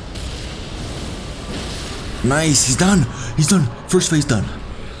 Nice, he's done. He's done. First phase done.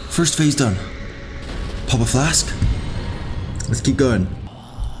 First phase done. Pop a flask. Let's keep going.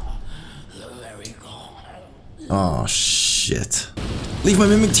 Oh shit. Leave my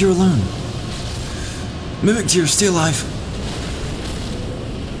Mimic tier alone. Mimic tier, stay alive.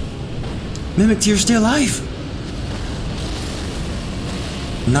 Mimic tier, stay alive.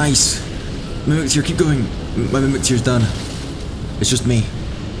 Nice. Mimic tier, keep going. My Mimic tier's done. It's just me.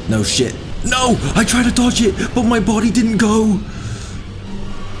 No shit. No! I tried to dodge it, but my body didn't go.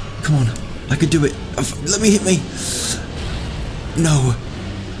 Come on. I could do it. Let me hit me. No.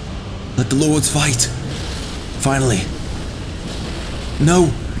 Let the lords fight. Finally.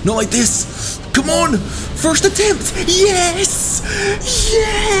 No. Not like this. Come on. First attempt. Yes.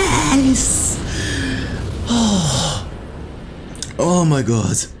 Yes. Oh. Oh my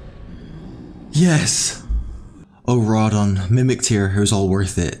god. Yes. Oh, Radon. Mimic tier. It was all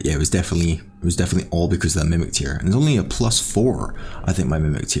worth it. Yeah, it was definitely all because of that Mimic tier. And it's only a +4, I think, my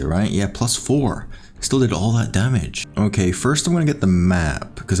Mimic tier, right? Yeah, +4. Still did all that damage. Okay, first I'm gonna get the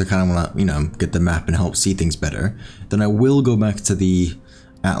map, because I kind of want to, you know, get the map and help see things better. Then I will go back to the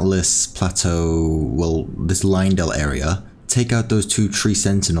Atlas Plateau, well, this Lindell area, take out those 2 tree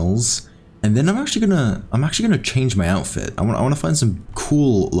sentinels, and then I'm actually gonna change my outfit. I want to find some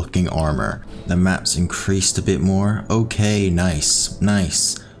cool looking armor. The map's increased a bit more. Okay, nice,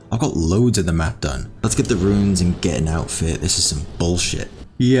 nice. I've got loads of the map done. Let's get the runes and get an outfit. This is some bullshit.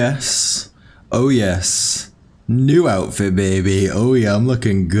 Yes. Oh yes. New outfit, baby. Oh yeah, I'm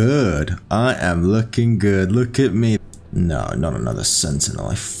looking good. I am looking good. Look at me. No, not another sentinel.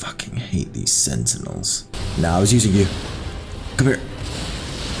 I fucking hate these sentinels. Nah, I was using you. Come here.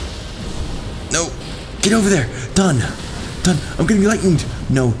 No. Get over there. Done. Done. I'm getting lightened.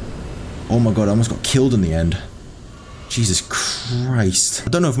 No. Oh my god, I almost got killed in the end. Jesus Christ. I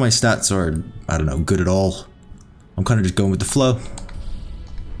don't know if my stats are, I don't know, good at all. I'm kind of just going with the flow.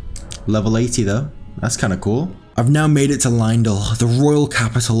 Level 80 though. That's kind of cool. I've now made it to Lindell, the royal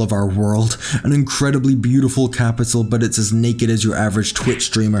capital of our world. An incredibly beautiful capital, but it's as naked as your average Twitch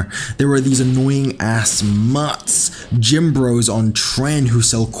streamer. There are these annoying ass mutts, gym bros on trend who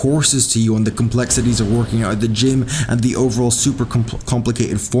sell courses to you on the complexities of working out at the gym and the overall super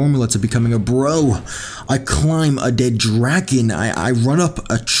complicated formula to becoming a bro. I climb a dead dragon, I run up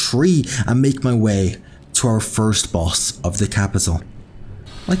a tree and make my way to our first boss of the capital.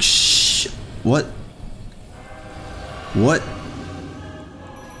 Like what? What?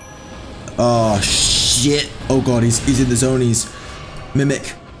 Oh shit. Oh god, he's in the zonies.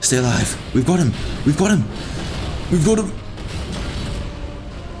 Mimic, stay alive. We've got him. We've got him. We've got him.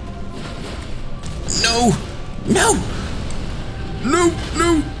 No! No! No!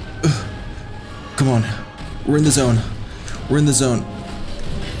 No! Ugh. Come on. We're in the zone. We're in the zone.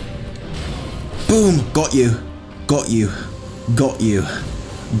 Boom! Got you. Got you. Got you.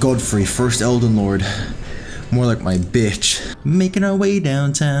 Godfrey, first Elden Lord. More like my bitch. Making our way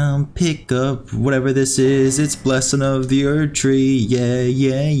downtown, pick up whatever this is. It's blessing of the earth tree. Yeah,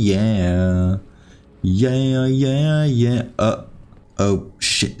 yeah, yeah. Yeah, yeah, yeah. Oh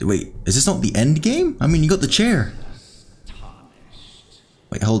shit. Wait, is this not the end game? I mean, you got the chair.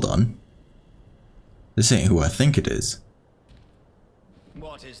 Wait, hold on. This ain't who I think it is.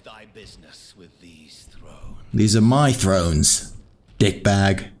 What is thy business with these thrones? These are my thrones.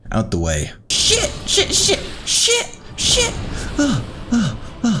 Dickbag. Out the way. Shit! Shit! Shit! Shit! Shit!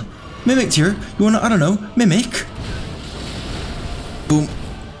 Mimic's here. You wanna, I don't know, mimic? Boom.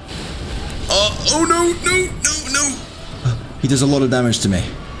 Oh no, no, no, no! He does a lot of damage to me.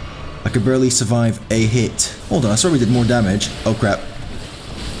 I could barely survive a hit. Hold on, I saw we did more damage. Oh crap.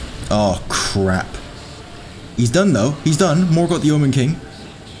 Oh crap. He's done though. He's done. Morgoth the Omen King.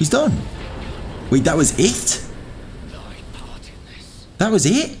 He's done. Wait, that was it? That was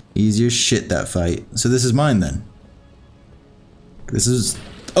it? Easy as shit, that fight. So this is mine then. This is...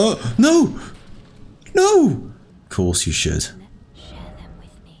 Oh, no! No! Of course you should.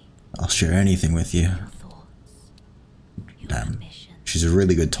 I'll share anything with you. Damn. She's a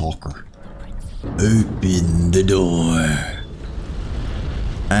really good talker. Open the door.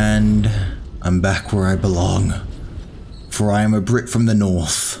 And I'm back where I belong. For I am a Brit from the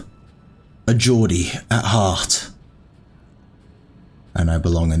north. A Geordie at heart. And I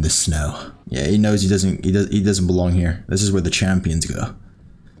belong in the snow. Yeah, he knows he doesn't belong here. This is where the champions go.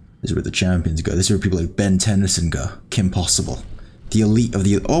 This is where the champions go. This is where people like Ben Tennyson go. Kim Possible. The elite of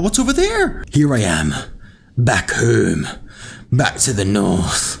the... Oh, what's over there? Here I am. Back home. Back to the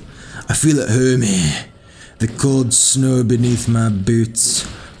north. I feel at home here. The cold snow beneath my boots.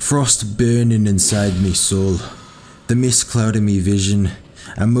 Frost burning inside me soul. The mist clouding me vision.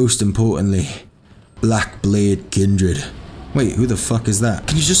 And most importantly, Black Blade Kindred. Wait, who the fuck is that?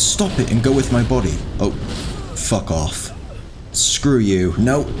 Can you just stop it and go with my body? Oh, fuck off. Screw you.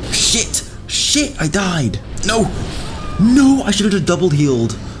 No. Shit! Shit, I died! No! No, I should have just double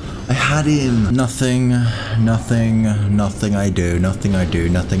healed. I had him. Nothing, nothing, nothing I do, nothing I do,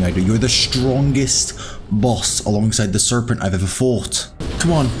 nothing I do. You're the strongest boss alongside the serpent I've ever fought.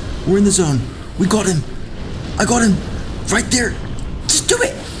 Come on, we're in the zone. We got him. I got him. Right there. Just do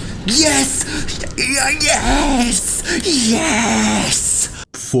it. Yes! Yes! Yes!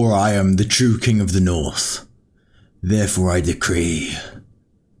 For I am the true king of the north. Therefore I decree,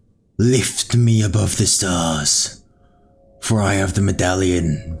 lift me above the stars. For I have the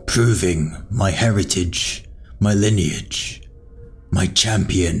medallion proving my heritage, my lineage, my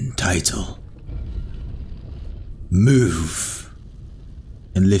champion title. Move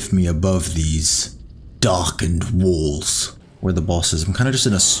and lift me above these darkened walls. Where the boss is. I'm kind of just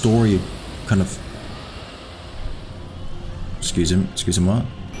in a story, kind of. Excuse him what?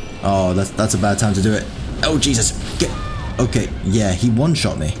 Oh, that's a bad time to do it. Oh Jesus, get. Okay, yeah, he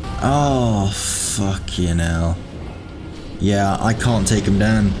one-shot me. Oh, fucking hell. Yeah, I can't take him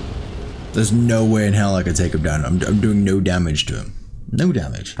down. There's no way in hell I could take him down. I'm doing no damage to him. No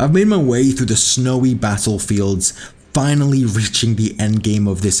damage. I've made my way through the snowy battlefields, finally reaching the endgame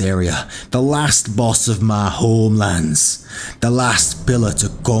of this area, the last boss of my homelands, the last pillar to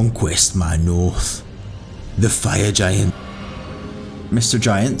conquest my north, the fire giant. Mr.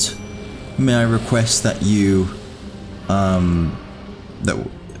 Giant, may I request that you,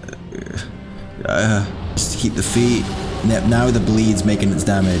 just keep the feet. Now the bleed's making its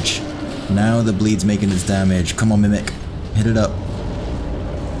damage. Now the bleed's making its damage. Come on, Mimic, hit it up.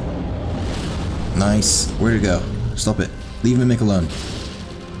 Nice. Where'd it go? Stop it. Leave Mimic alone.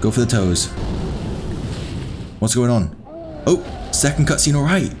 Go for the toes. What's going on? Oh, second cutscene,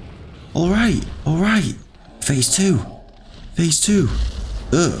 alright. Alright, alright. Phase 2. Phase 2.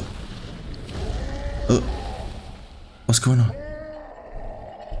 What's going on?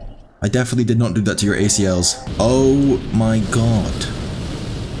 I definitely did not do that to your ACLs. Oh my god.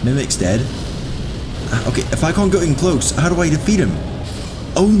 Mimic's dead. Okay, if I can't get in close, how do I defeat him?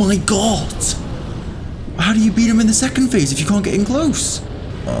 Oh my god! How do you beat him in the second phase if you can't get in close?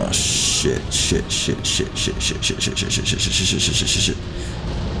 Oh shit.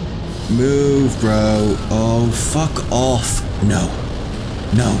 Move, bro. Oh, fuck off. No.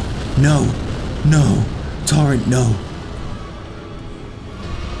 Torrent, no.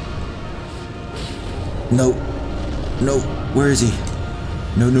 No. Where is he?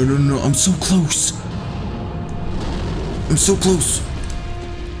 No. I'm so close.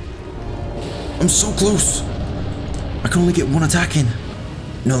 I can only get one attack in.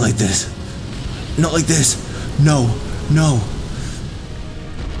 Not like this. No.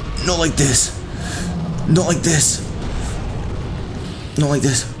 Not like this.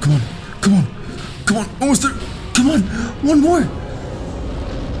 Come on. Almost there. Come on.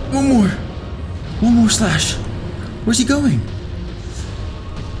 One more slash. Where's he going?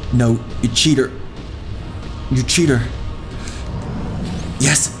 No, you cheater.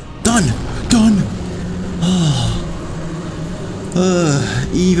 Yes. Done.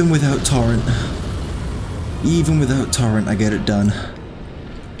 Even without torrent, I get it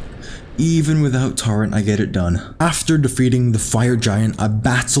done. After defeating the fire giant, a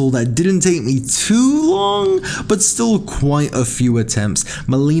battle that didn't take me too long, but still quite a few attempts,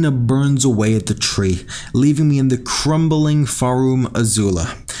 Melina burns away at the tree, leaving me in the crumbling Farum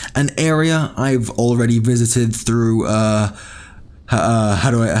Azula, an area I've already visited through,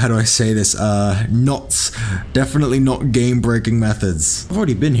 how do I say this? Definitely not game-breaking methods. I've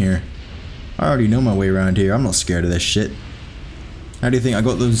already been here. I already know my way around here. I'm not scared of this shit. How do you think I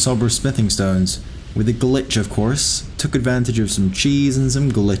got those silver smithing stones? With a glitch, of course. Took advantage of some cheese and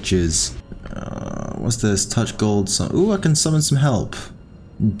some glitches. What's this? Touch gold. Ooh, I can summon some help.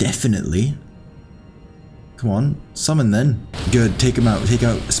 Definitely. Come on, summon then. Good. Take him out. Take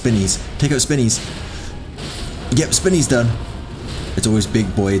out Spinnies. Yep, Spinny's done. It's always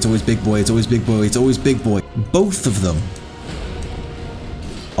big boy, it's always big boy. Both of them.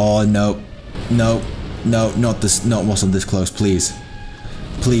 Oh, no, not this, wasn't this close, please.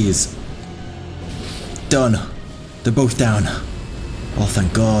 Done. They're both down. Oh,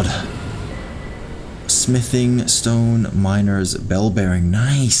 thank God. Smithing, stone, miners, bell bearing,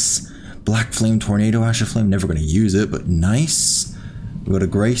 nice. Black flame, tornado, ash of flame, never gonna use it, but nice. We got a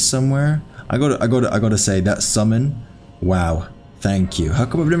grace somewhere. I gotta say, that summon, wow. Thank you. How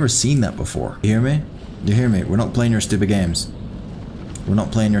come I've never seen that before? You hear me? We're not playing your stupid games. You're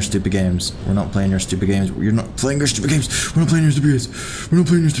not playing your stupid games.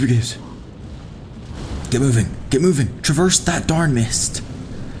 Get moving. Traverse that darn mist.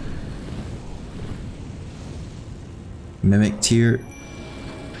 Mimic tier.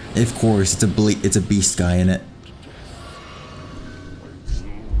 Of course, it's a beast guy in it.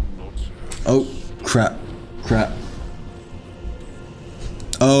 Oh, crap.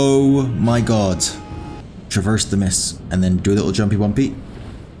 Oh my god. Traverse the mist and then do a little jumpy bumpy.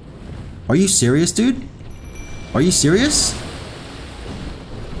 Are you serious, dude? Are you serious?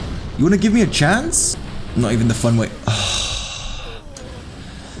 You wanna give me a chance? Not even the fun way.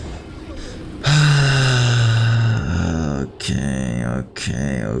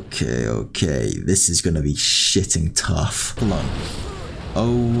 Okay. This is gonna be shitting tough. Hold on.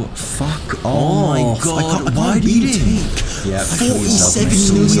 Oh, fuck off. Oh my god, why did you take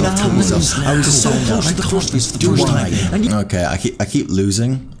 47 million hours? I was so close to the first time. Okay, I keep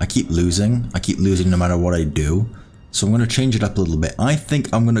losing no matter what I do. So I'm going to change it up a little bit. I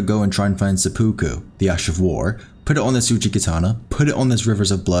think I'm going to go and try and find Seppuku, the Ash of War, put it on this Uchigatana, put it on this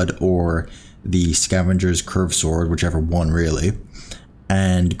Rivers of Blood or the Scavenger's Curved Sword, whichever one really,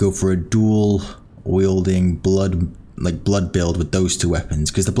 and go for a dual wielding blood build with those two weapons,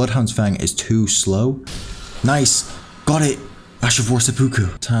 because the Bloodhound's Fang is too slow. Nice! Got it! Ash of War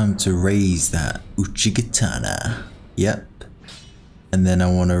Seppuku. Time to raise that Uchigatana. Yep. And then I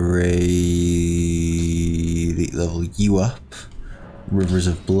want to level you up. Rivers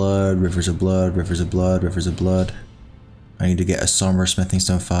of Blood. I need to get a Somber Smithing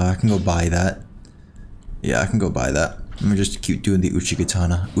Stone 5. I can go buy that. Yeah, I can go buy that. Let me just keep doing the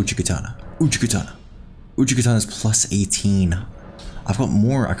Uchigatana. Uchigatana is plus 18. I've got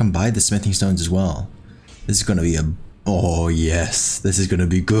more. I can buy the smithing stones as well. This is going to be a... Oh, yes. This is going to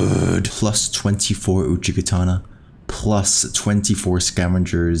be good. Plus 24 Uchigatana. Plus 24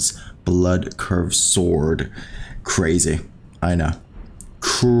 Scavenger's Blood Curved Sword. Crazy. I know.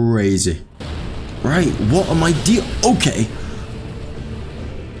 Crazy. Right. What am I deal... Okay.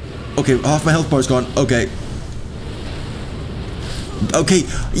 Okay, half my health bar's gone. Okay. Okay,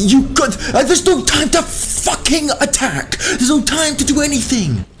 you got. There's no time to fucking attack. There's no time to do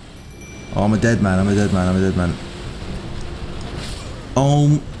anything. Oh, I'm a dead man. I'm a dead man. I'm a dead man.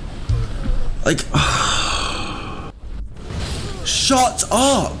 Like. Shut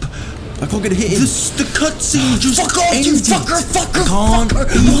up! I can't get a hit in. The cutscene just fuck off, ended. You fucker! Fucker!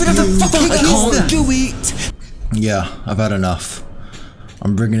 I can't do it. Yeah, I've had enough.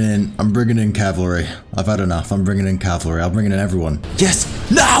 I'm bringing in cavalry. I've had enough. I'm bringing in cavalry. I'm bringing in everyone. Yes!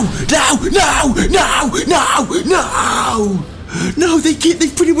 No! No! No! No! No! No! No!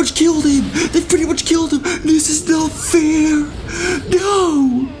 They've pretty much killed him. They've pretty much killed him. This is not fair.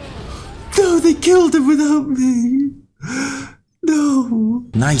 No! No! They killed him without me. No.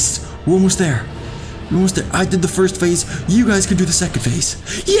 Nice. We're almost there. We're almost there. I did the first phase. You guys can do the second phase.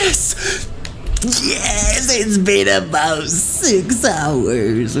 Yes! Yes, it's been about 6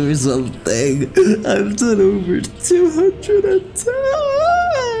 hours or something. I've done over 200 attacks.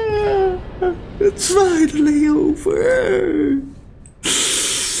 It's finally over.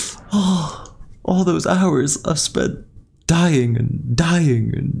 Oh, all those hours I've spent dying and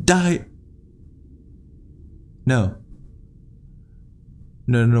dying and dying. No.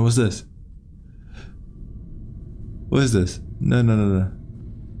 No, what's this? What is this? No.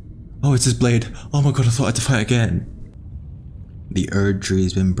 Oh, it's his blade. Oh my god, I thought I had to fight again. The Erd tree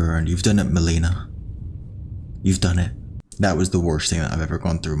has been burned. You've done it, Melina. You've done it. That was the worst thing that I've ever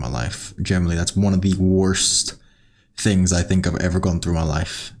gone through in my life. Generally, that's one of the worst things I think I've ever gone through in my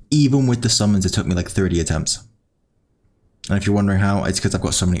life. Even with the summons, it took me like 30 attempts. And if you're wondering how, it's because I've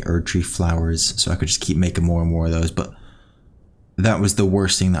got so many Erd tree flowers, so I could just keep making more and more of those, but that was the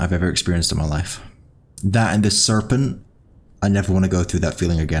worst thing that I've ever experienced in my life. That and the serpent, I never want to go through that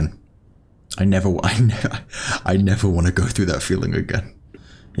feeling again. I never want to go through that feeling again.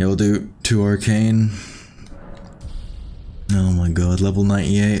 Yeah, we'll do 2 arcane. Oh my god, level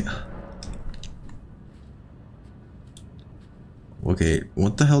 98. Okay,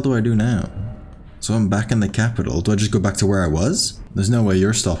 what the hell do I do now? So I'm back in the capital. Do I just go back to where I was? There's no way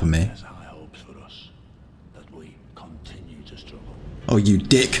you're stopping me. Oh, you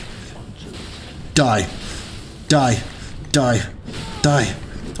dick. Die. Die. Die. Die.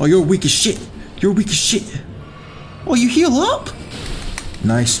 Oh, you're weak as shit. You're weak as shit. Oh, you heal up?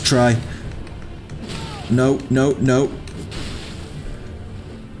 Nice try. No. No.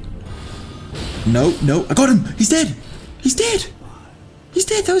 I got him. He's dead. He's dead. He's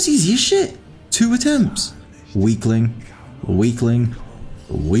dead. That was easy as shit. 2 attempts. Weakling.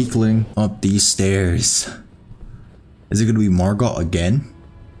 Up these stairs. Is it going to be Margot again?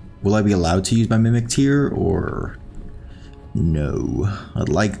 Will I be allowed to use my Mimic tier, or no? I'd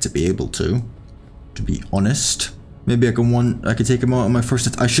like to be able to be honest. Maybe I could take him out on my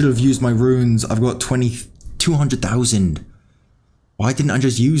first I should have used my runes. I've got 200,000. Why didn't I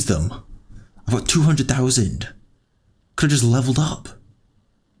just use them? I've got 200,000. Could have just leveled up.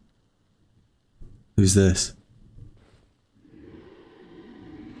 Who's this?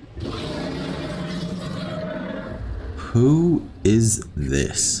 Who is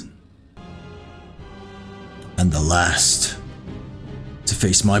this? And the last to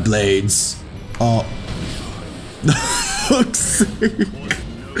face my blades. Oh. Fuck's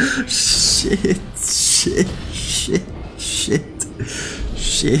sake.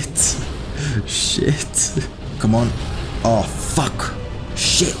 Shit. Come on. Oh, fuck.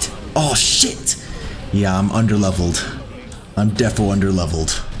 Shit. Oh, shit. Yeah, I'm underleveled. I'm defo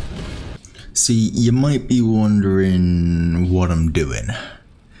underleveled. See, you might be wondering what I'm doing,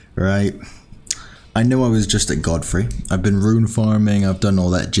 right? I know I was just at Godfrey. I've been rune farming, I've done all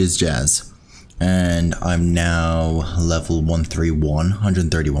that jizz jazz. And I'm now level 131.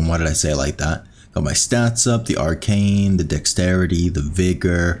 Why did I say it like that? Got my stats up, the arcane, the dexterity, the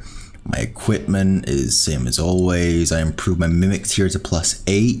vigor. My equipment is same as always. I improved my mimic tier to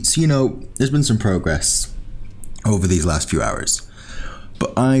 +8. So, you know, there's been some progress over these last few hours.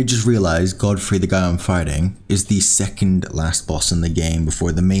 But I just realized Godfrey, the guy I'm fighting, is the second last boss in the game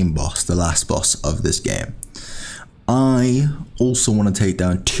before the main boss, the last boss of this game. I also want to take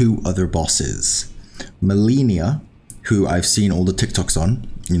down 2 other bosses. Melina, who I've seen all the TikToks on,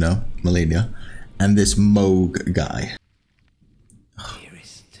 you know, Melina, and this Moog guy.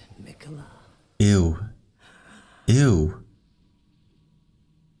 Ew.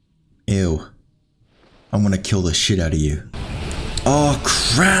 I'm gonna kill the shit out of you. Oh,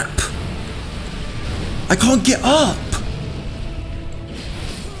 crap! I can't get up!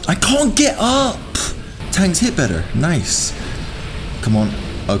 Tanks hit better. Nice. Come on.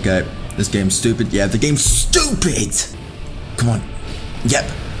 Okay. This game's stupid. Yeah, the game's stupid! Come on. Yep.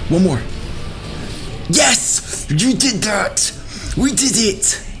 One more. Yes! You did that! We did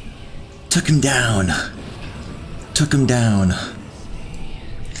it! Took him down. Took him down.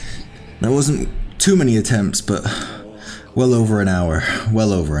 There wasn't too many attempts, but well over an hour.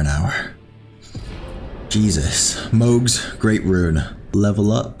 Well over an hour. Jesus. Moog's Great Rune.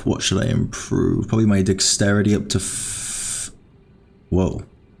 Level up. What should I improve? Probably my dexterity up to whoa.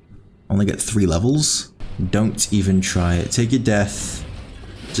 Only get 3 levels? Don't even try it. Take your death.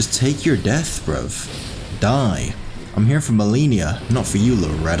 Just take your death, bruv. Die. I'm here for Malenia, not for you,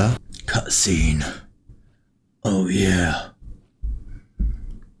 Loretta. Cutscene. Oh yeah.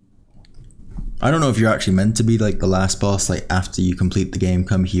 I don't know if you're actually meant to be like the last boss, like after you complete the game,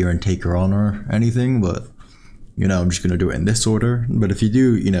 come here and take her on or anything, but you know, I'm just gonna do it in this order. But if you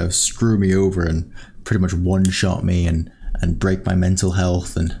do, you know, screw me over and pretty much one-shot me and break my mental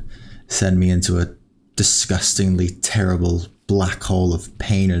health and send me into a disgustingly terrible black hole of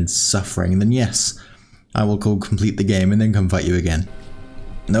pain and suffering, then yes, I will go complete the game and then come fight you again.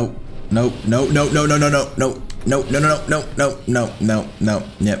 Nope. Nope. No. No. No. No. No. No. No. No. No. No. No. No. No. No. No.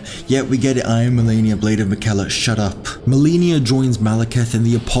 Yep. Yeah, we get it. I am Malenia, Blade of Miquella. Shut up. Malenia joins Malekith in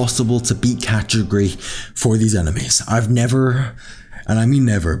the impossible to beat category for these enemies. I've never, and I mean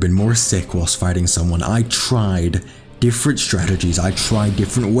never, been more sick whilst fighting someone. I tried different strategies. I tried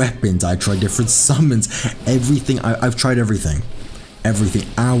different weapons. I tried different summons. Everything. I've tried everything. Everything.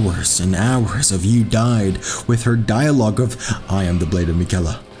 Hours and hours of you died with her dialogue of I am the Blade of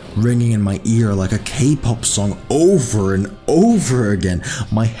Miquella ringing in my ear like a K-pop song over and over again.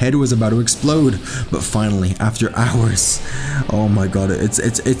 My head was about to explode, but finally, after hours, oh my god, it's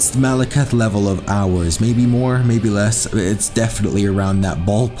Malekith level of hours, maybe more, maybe less. It's definitely around that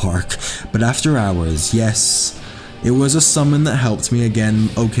ballpark. But after hours, yes, it was a summon that helped me again.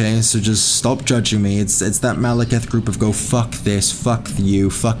 Okay, so just stop judging me. It's that Malekith group of go fuck this, fuck you,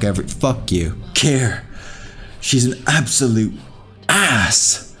 fuck you. Care. She's an absolute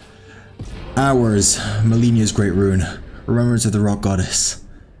ass. Hours. Malenia's Great Rune. Remembrance of the Rock Goddess.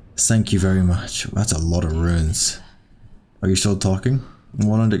 Thank you very much. That's a lot of runes. Are you still talking?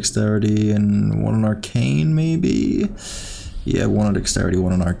 1 on dexterity and 1 on arcane, maybe? Yeah, 1 on dexterity,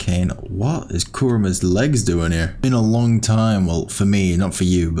 1 on arcane. What is Kuruma's legs doing here? Been a long time. Well, for me, not for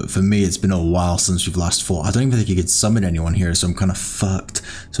you, but for me, it's been a while since we've last fought. I don't even think you could summon anyone here, so I'm kind of fucked.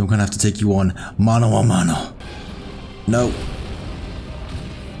 So I'm gonna have to take you on mano a mano. No.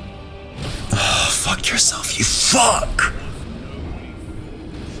 Oh, fuck yourself, you fuck!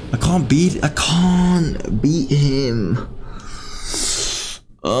 I can't beat him.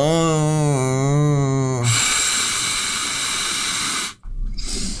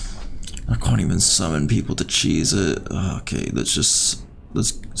 I can't even summon people to cheese it. Okay, let's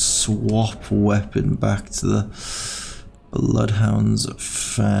swap weapon back to the Bloodhound's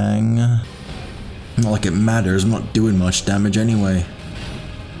Fang. Not like it matters, I'm not doing much damage anyway.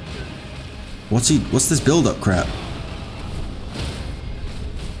 What's this build-up crap?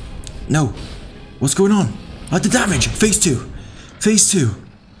 No. What's going on? The damage! Phase 2! Phase 2!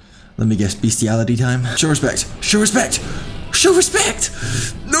 Let me guess, bestiality time? Show respect! Show respect! Show respect!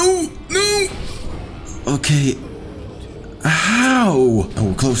 No! No! Okay. How?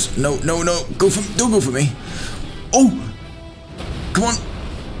 Oh, close. No, no, no. Don't go for me. Oh! Come on.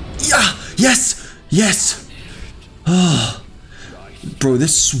 Yeah! Yes! Yes! Oh. Bro,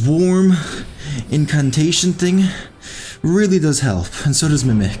 this swarm incantation thing really does help, and so does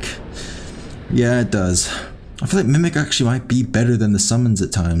Mimic. Yeah, it does. I feel like Mimic actually might be better than the summons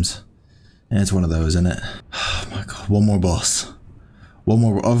at times. And it's one of those, isn't it? Oh my god, one more boss. One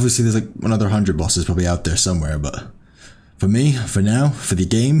more. Obviously, there's like another 100 bosses probably out there somewhere, but for me, for now, for the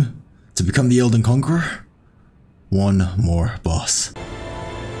game, to become the Elden Conqueror, one more boss.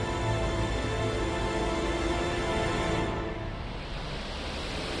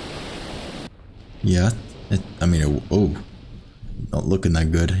 Yeah, oh, not looking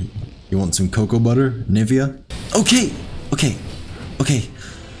that good. You want some cocoa butter, Nivea? Okay, okay, okay,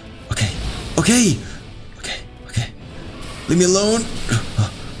 okay, okay, okay, okay. Leave me alone.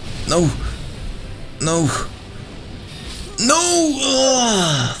 No, no, no.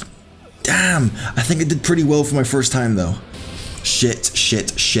 Ugh. Damn, I think I did pretty well for my first time though. Shit,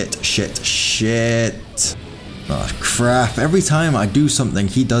 shit, shit, shit, shit. Oh crap, every time I do something,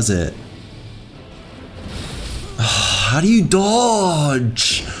 he does it. How do you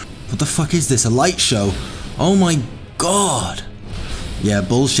dodge? What the fuck is this? A light show? Oh my god. Yeah,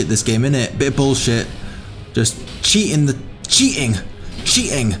 bullshit this game, innit? Bit of bullshit. Just cheating. Cheating.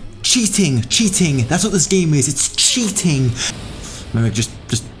 That's what this game is. It's cheating. Maybe just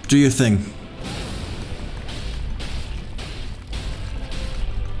do your thing.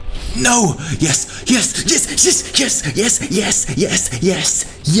 No! Yes! Yes! Yes! Yes! Yes! Yes! Yes! Yes!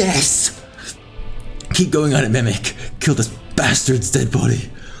 Yes! Yes! Keep going on it, Mimic. Kill this bastard's dead body.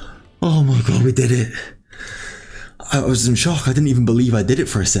 Oh my god, we did it. I was in shock. I didn't even believe I did it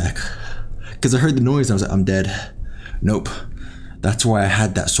for a sec. Because I heard the noise and I was like, I'm dead. Nope. That's why I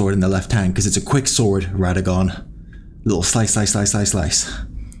had that sword in the left hand, because it's a quick sword, Radagon. Little slice, slice, slice, slice, slice.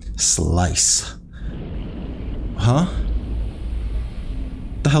 Slice. Huh?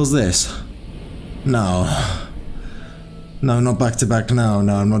 The hell's this? No. No, not back to back, no,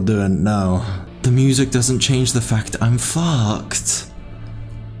 I'm not doing, no. The music doesn't change the fact I'm fucked.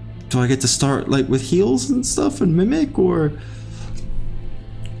 Do I get to start, like, with heals and stuff and Mimic, or...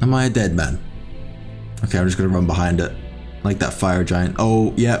 Am I a dead man? Okay, I'm just gonna run behind it. Like that fire giant.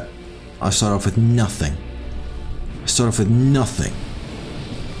 Oh, yep. I start off with nothing. I start off with nothing.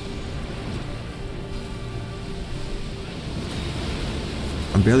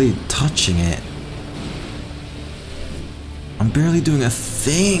 I'm barely touching it. I'm barely doing a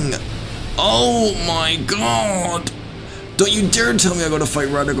thing. Oh my god! Don't you dare tell me I gotta fight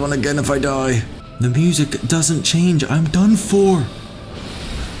Radagon again if I die. The music doesn't change. I'm done for.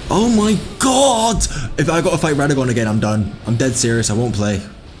 Oh my god! If I gotta fight Radagon again, I'm done. I'm dead serious. I won't play.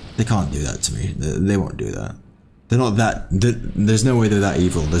 They can't do that to me. They won't do that. They're not that. There's no way they're that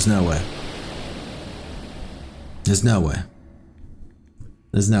evil. There's no way. There's no way.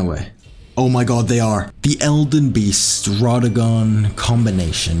 There's no way. Oh my god, they are. The Elden Beast Radagon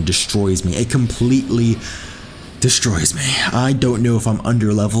combination destroys me. It completely destroys me. I don't know if I'm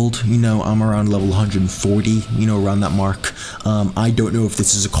under-leveled. You know, I'm around level 140, you know, around that mark. I don't know if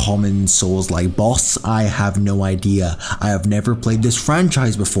this is a common Souls-like boss. I have no idea. I have never played this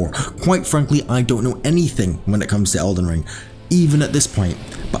franchise before. Quite frankly, I don't know anything when it comes to Elden Ring, even at this point.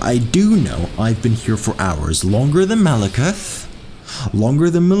 But I do know I've been here for hours, longer than Malekith, longer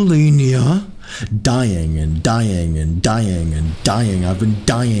than millennia, dying and dying and dying and dying. I've been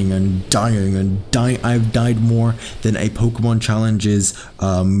dying and dying and dying. I've died more than a Pokemon Challenge's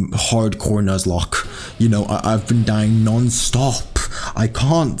hardcore Nuzlocke. You know, I've been dying non-stop. I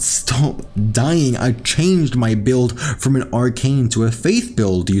can't stop dying. I changed my build from an arcane to a faith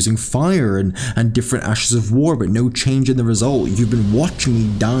build using fire and different ashes of war, but no change in the result. You've been watching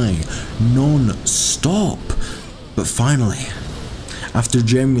me die non-stop. But finally, after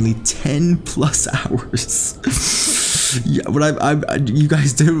genuinely 10 plus hours. Yeah, but you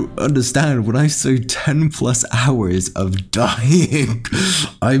guys don't understand. When I say 10 plus hours of dying,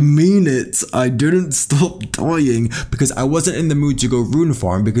 I mean it. I didn't stop dying because I wasn't in the mood to go rune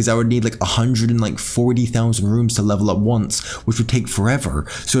farm, because I would need like 140,000 rooms to level up once, which would take forever.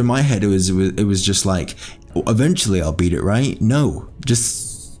 So in my head, it was just like, eventually I'll beat it, right? No, just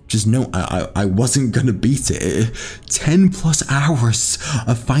no, I wasn't gonna beat it. 10 plus hours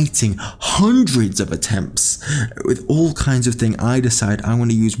of fighting, hundreds of attempts with all kinds of things. I decide I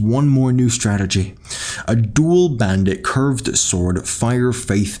want to use one more new strategy. A dual bandit curved sword fire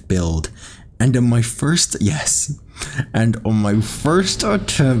faith build. And on my first, and on my first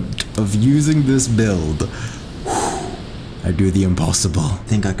attempt of using this build, I do the impossible. I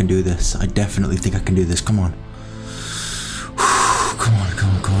think I can do this. I definitely think I can do this. Come on. Come on, come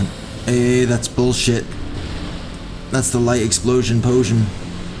on, come on. Hey, that's bullshit. That's the light explosion potion.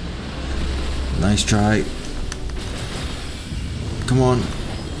 Nice try. Come on.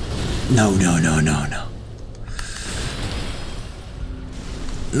 No, no, no, no, no.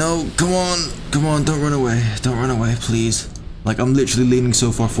 No, come on. Come on, don't run away. Don't run away, please. Like, I'm literally leaning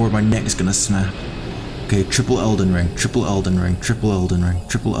so far forward, my neck's gonna snap. Okay, triple Elden Ring, triple Elden Ring, triple Elden Ring,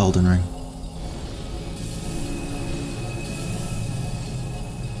 triple Elden Ring.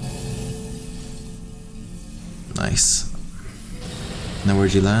 Nice. Now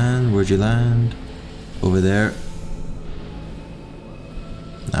where'd you land? Where'd you land? Over there.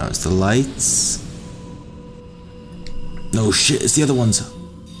 Now it's the lights. No shit, it's the other ones.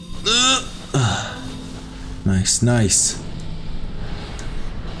 Nice, nice.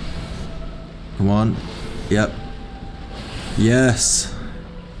 Come on. Yep. Yes.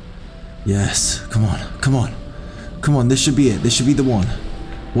 Yes. Come on. Come on. Come on, this should be it. This should be the one.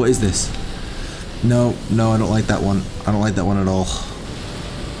 What is this? No, no, I don't like that one. I don't like that one at all.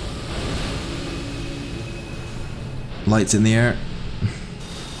 Lights in the air.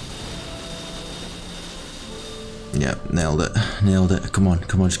 Yep, nailed it. Nailed it. Come on,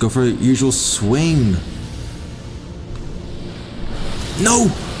 come on, just go for a usual swing. No!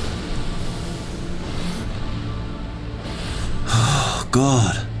 Oh,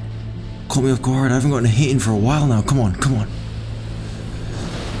 God. Caught me off guard. I haven't gotten a hit in for a while now. Come on, come on.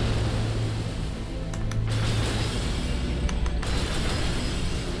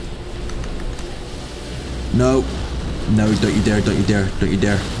 No. No, don't you dare, don't you dare, don't you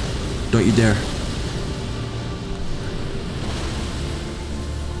dare. Don't you dare.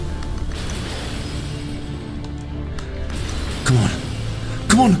 Come on.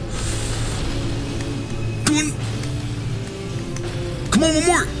 Come on. Come on. Come on, one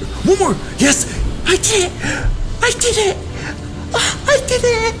more. One more. Yes. I did it. I did it. I did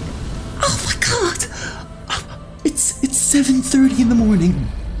it. Oh my god. It's 7:30 in the morning.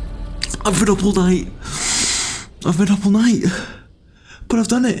 I've been up all night. I've been up all night. But I've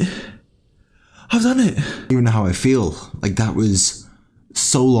done it. I've done it. I don't even know how I feel. Like, that was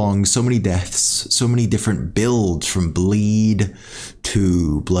so long, so many deaths, so many different builds, from bleed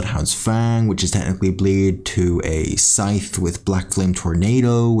to Bloodhound's Fang, which is technically bleed, to a scythe with Black Flame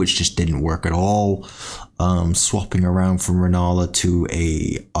Tornado, which just didn't work at all. Swapping around from Renala to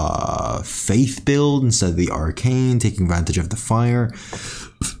a Faith build instead of the Arcane, taking advantage of the fire,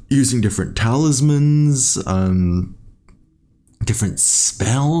 using different talismans, different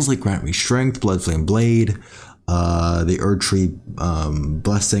spells like Grant Me Strength, Blood Flame Blade, the Erdtree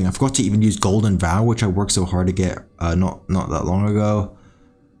Blessing. I forgot to even use Golden Vow, which I worked so hard to get not that long ago.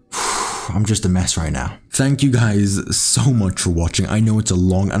 I'm just a mess right now. Thank you guys so much for watching. I know it's a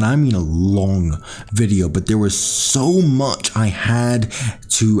long, and I mean a long video, but there was so much I had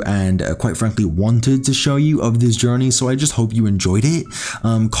to, and quite frankly wanted to show you of this journey, so I just hope you enjoyed it.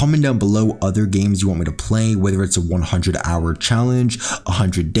 Comment down below other games you want me to play, whether it's a 100-hour challenge, a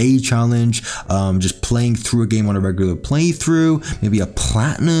 100-day challenge, just playing through a game on a regular playthrough, maybe a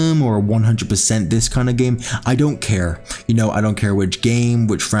platinum or a 100% this kind of game. I don't care. You know, I don't care which game,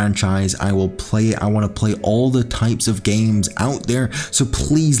 which franchise. I will play it. I want to play all the types of games out there, so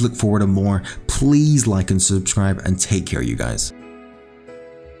please look forward to more. Please like and subscribe, and take care, you guys.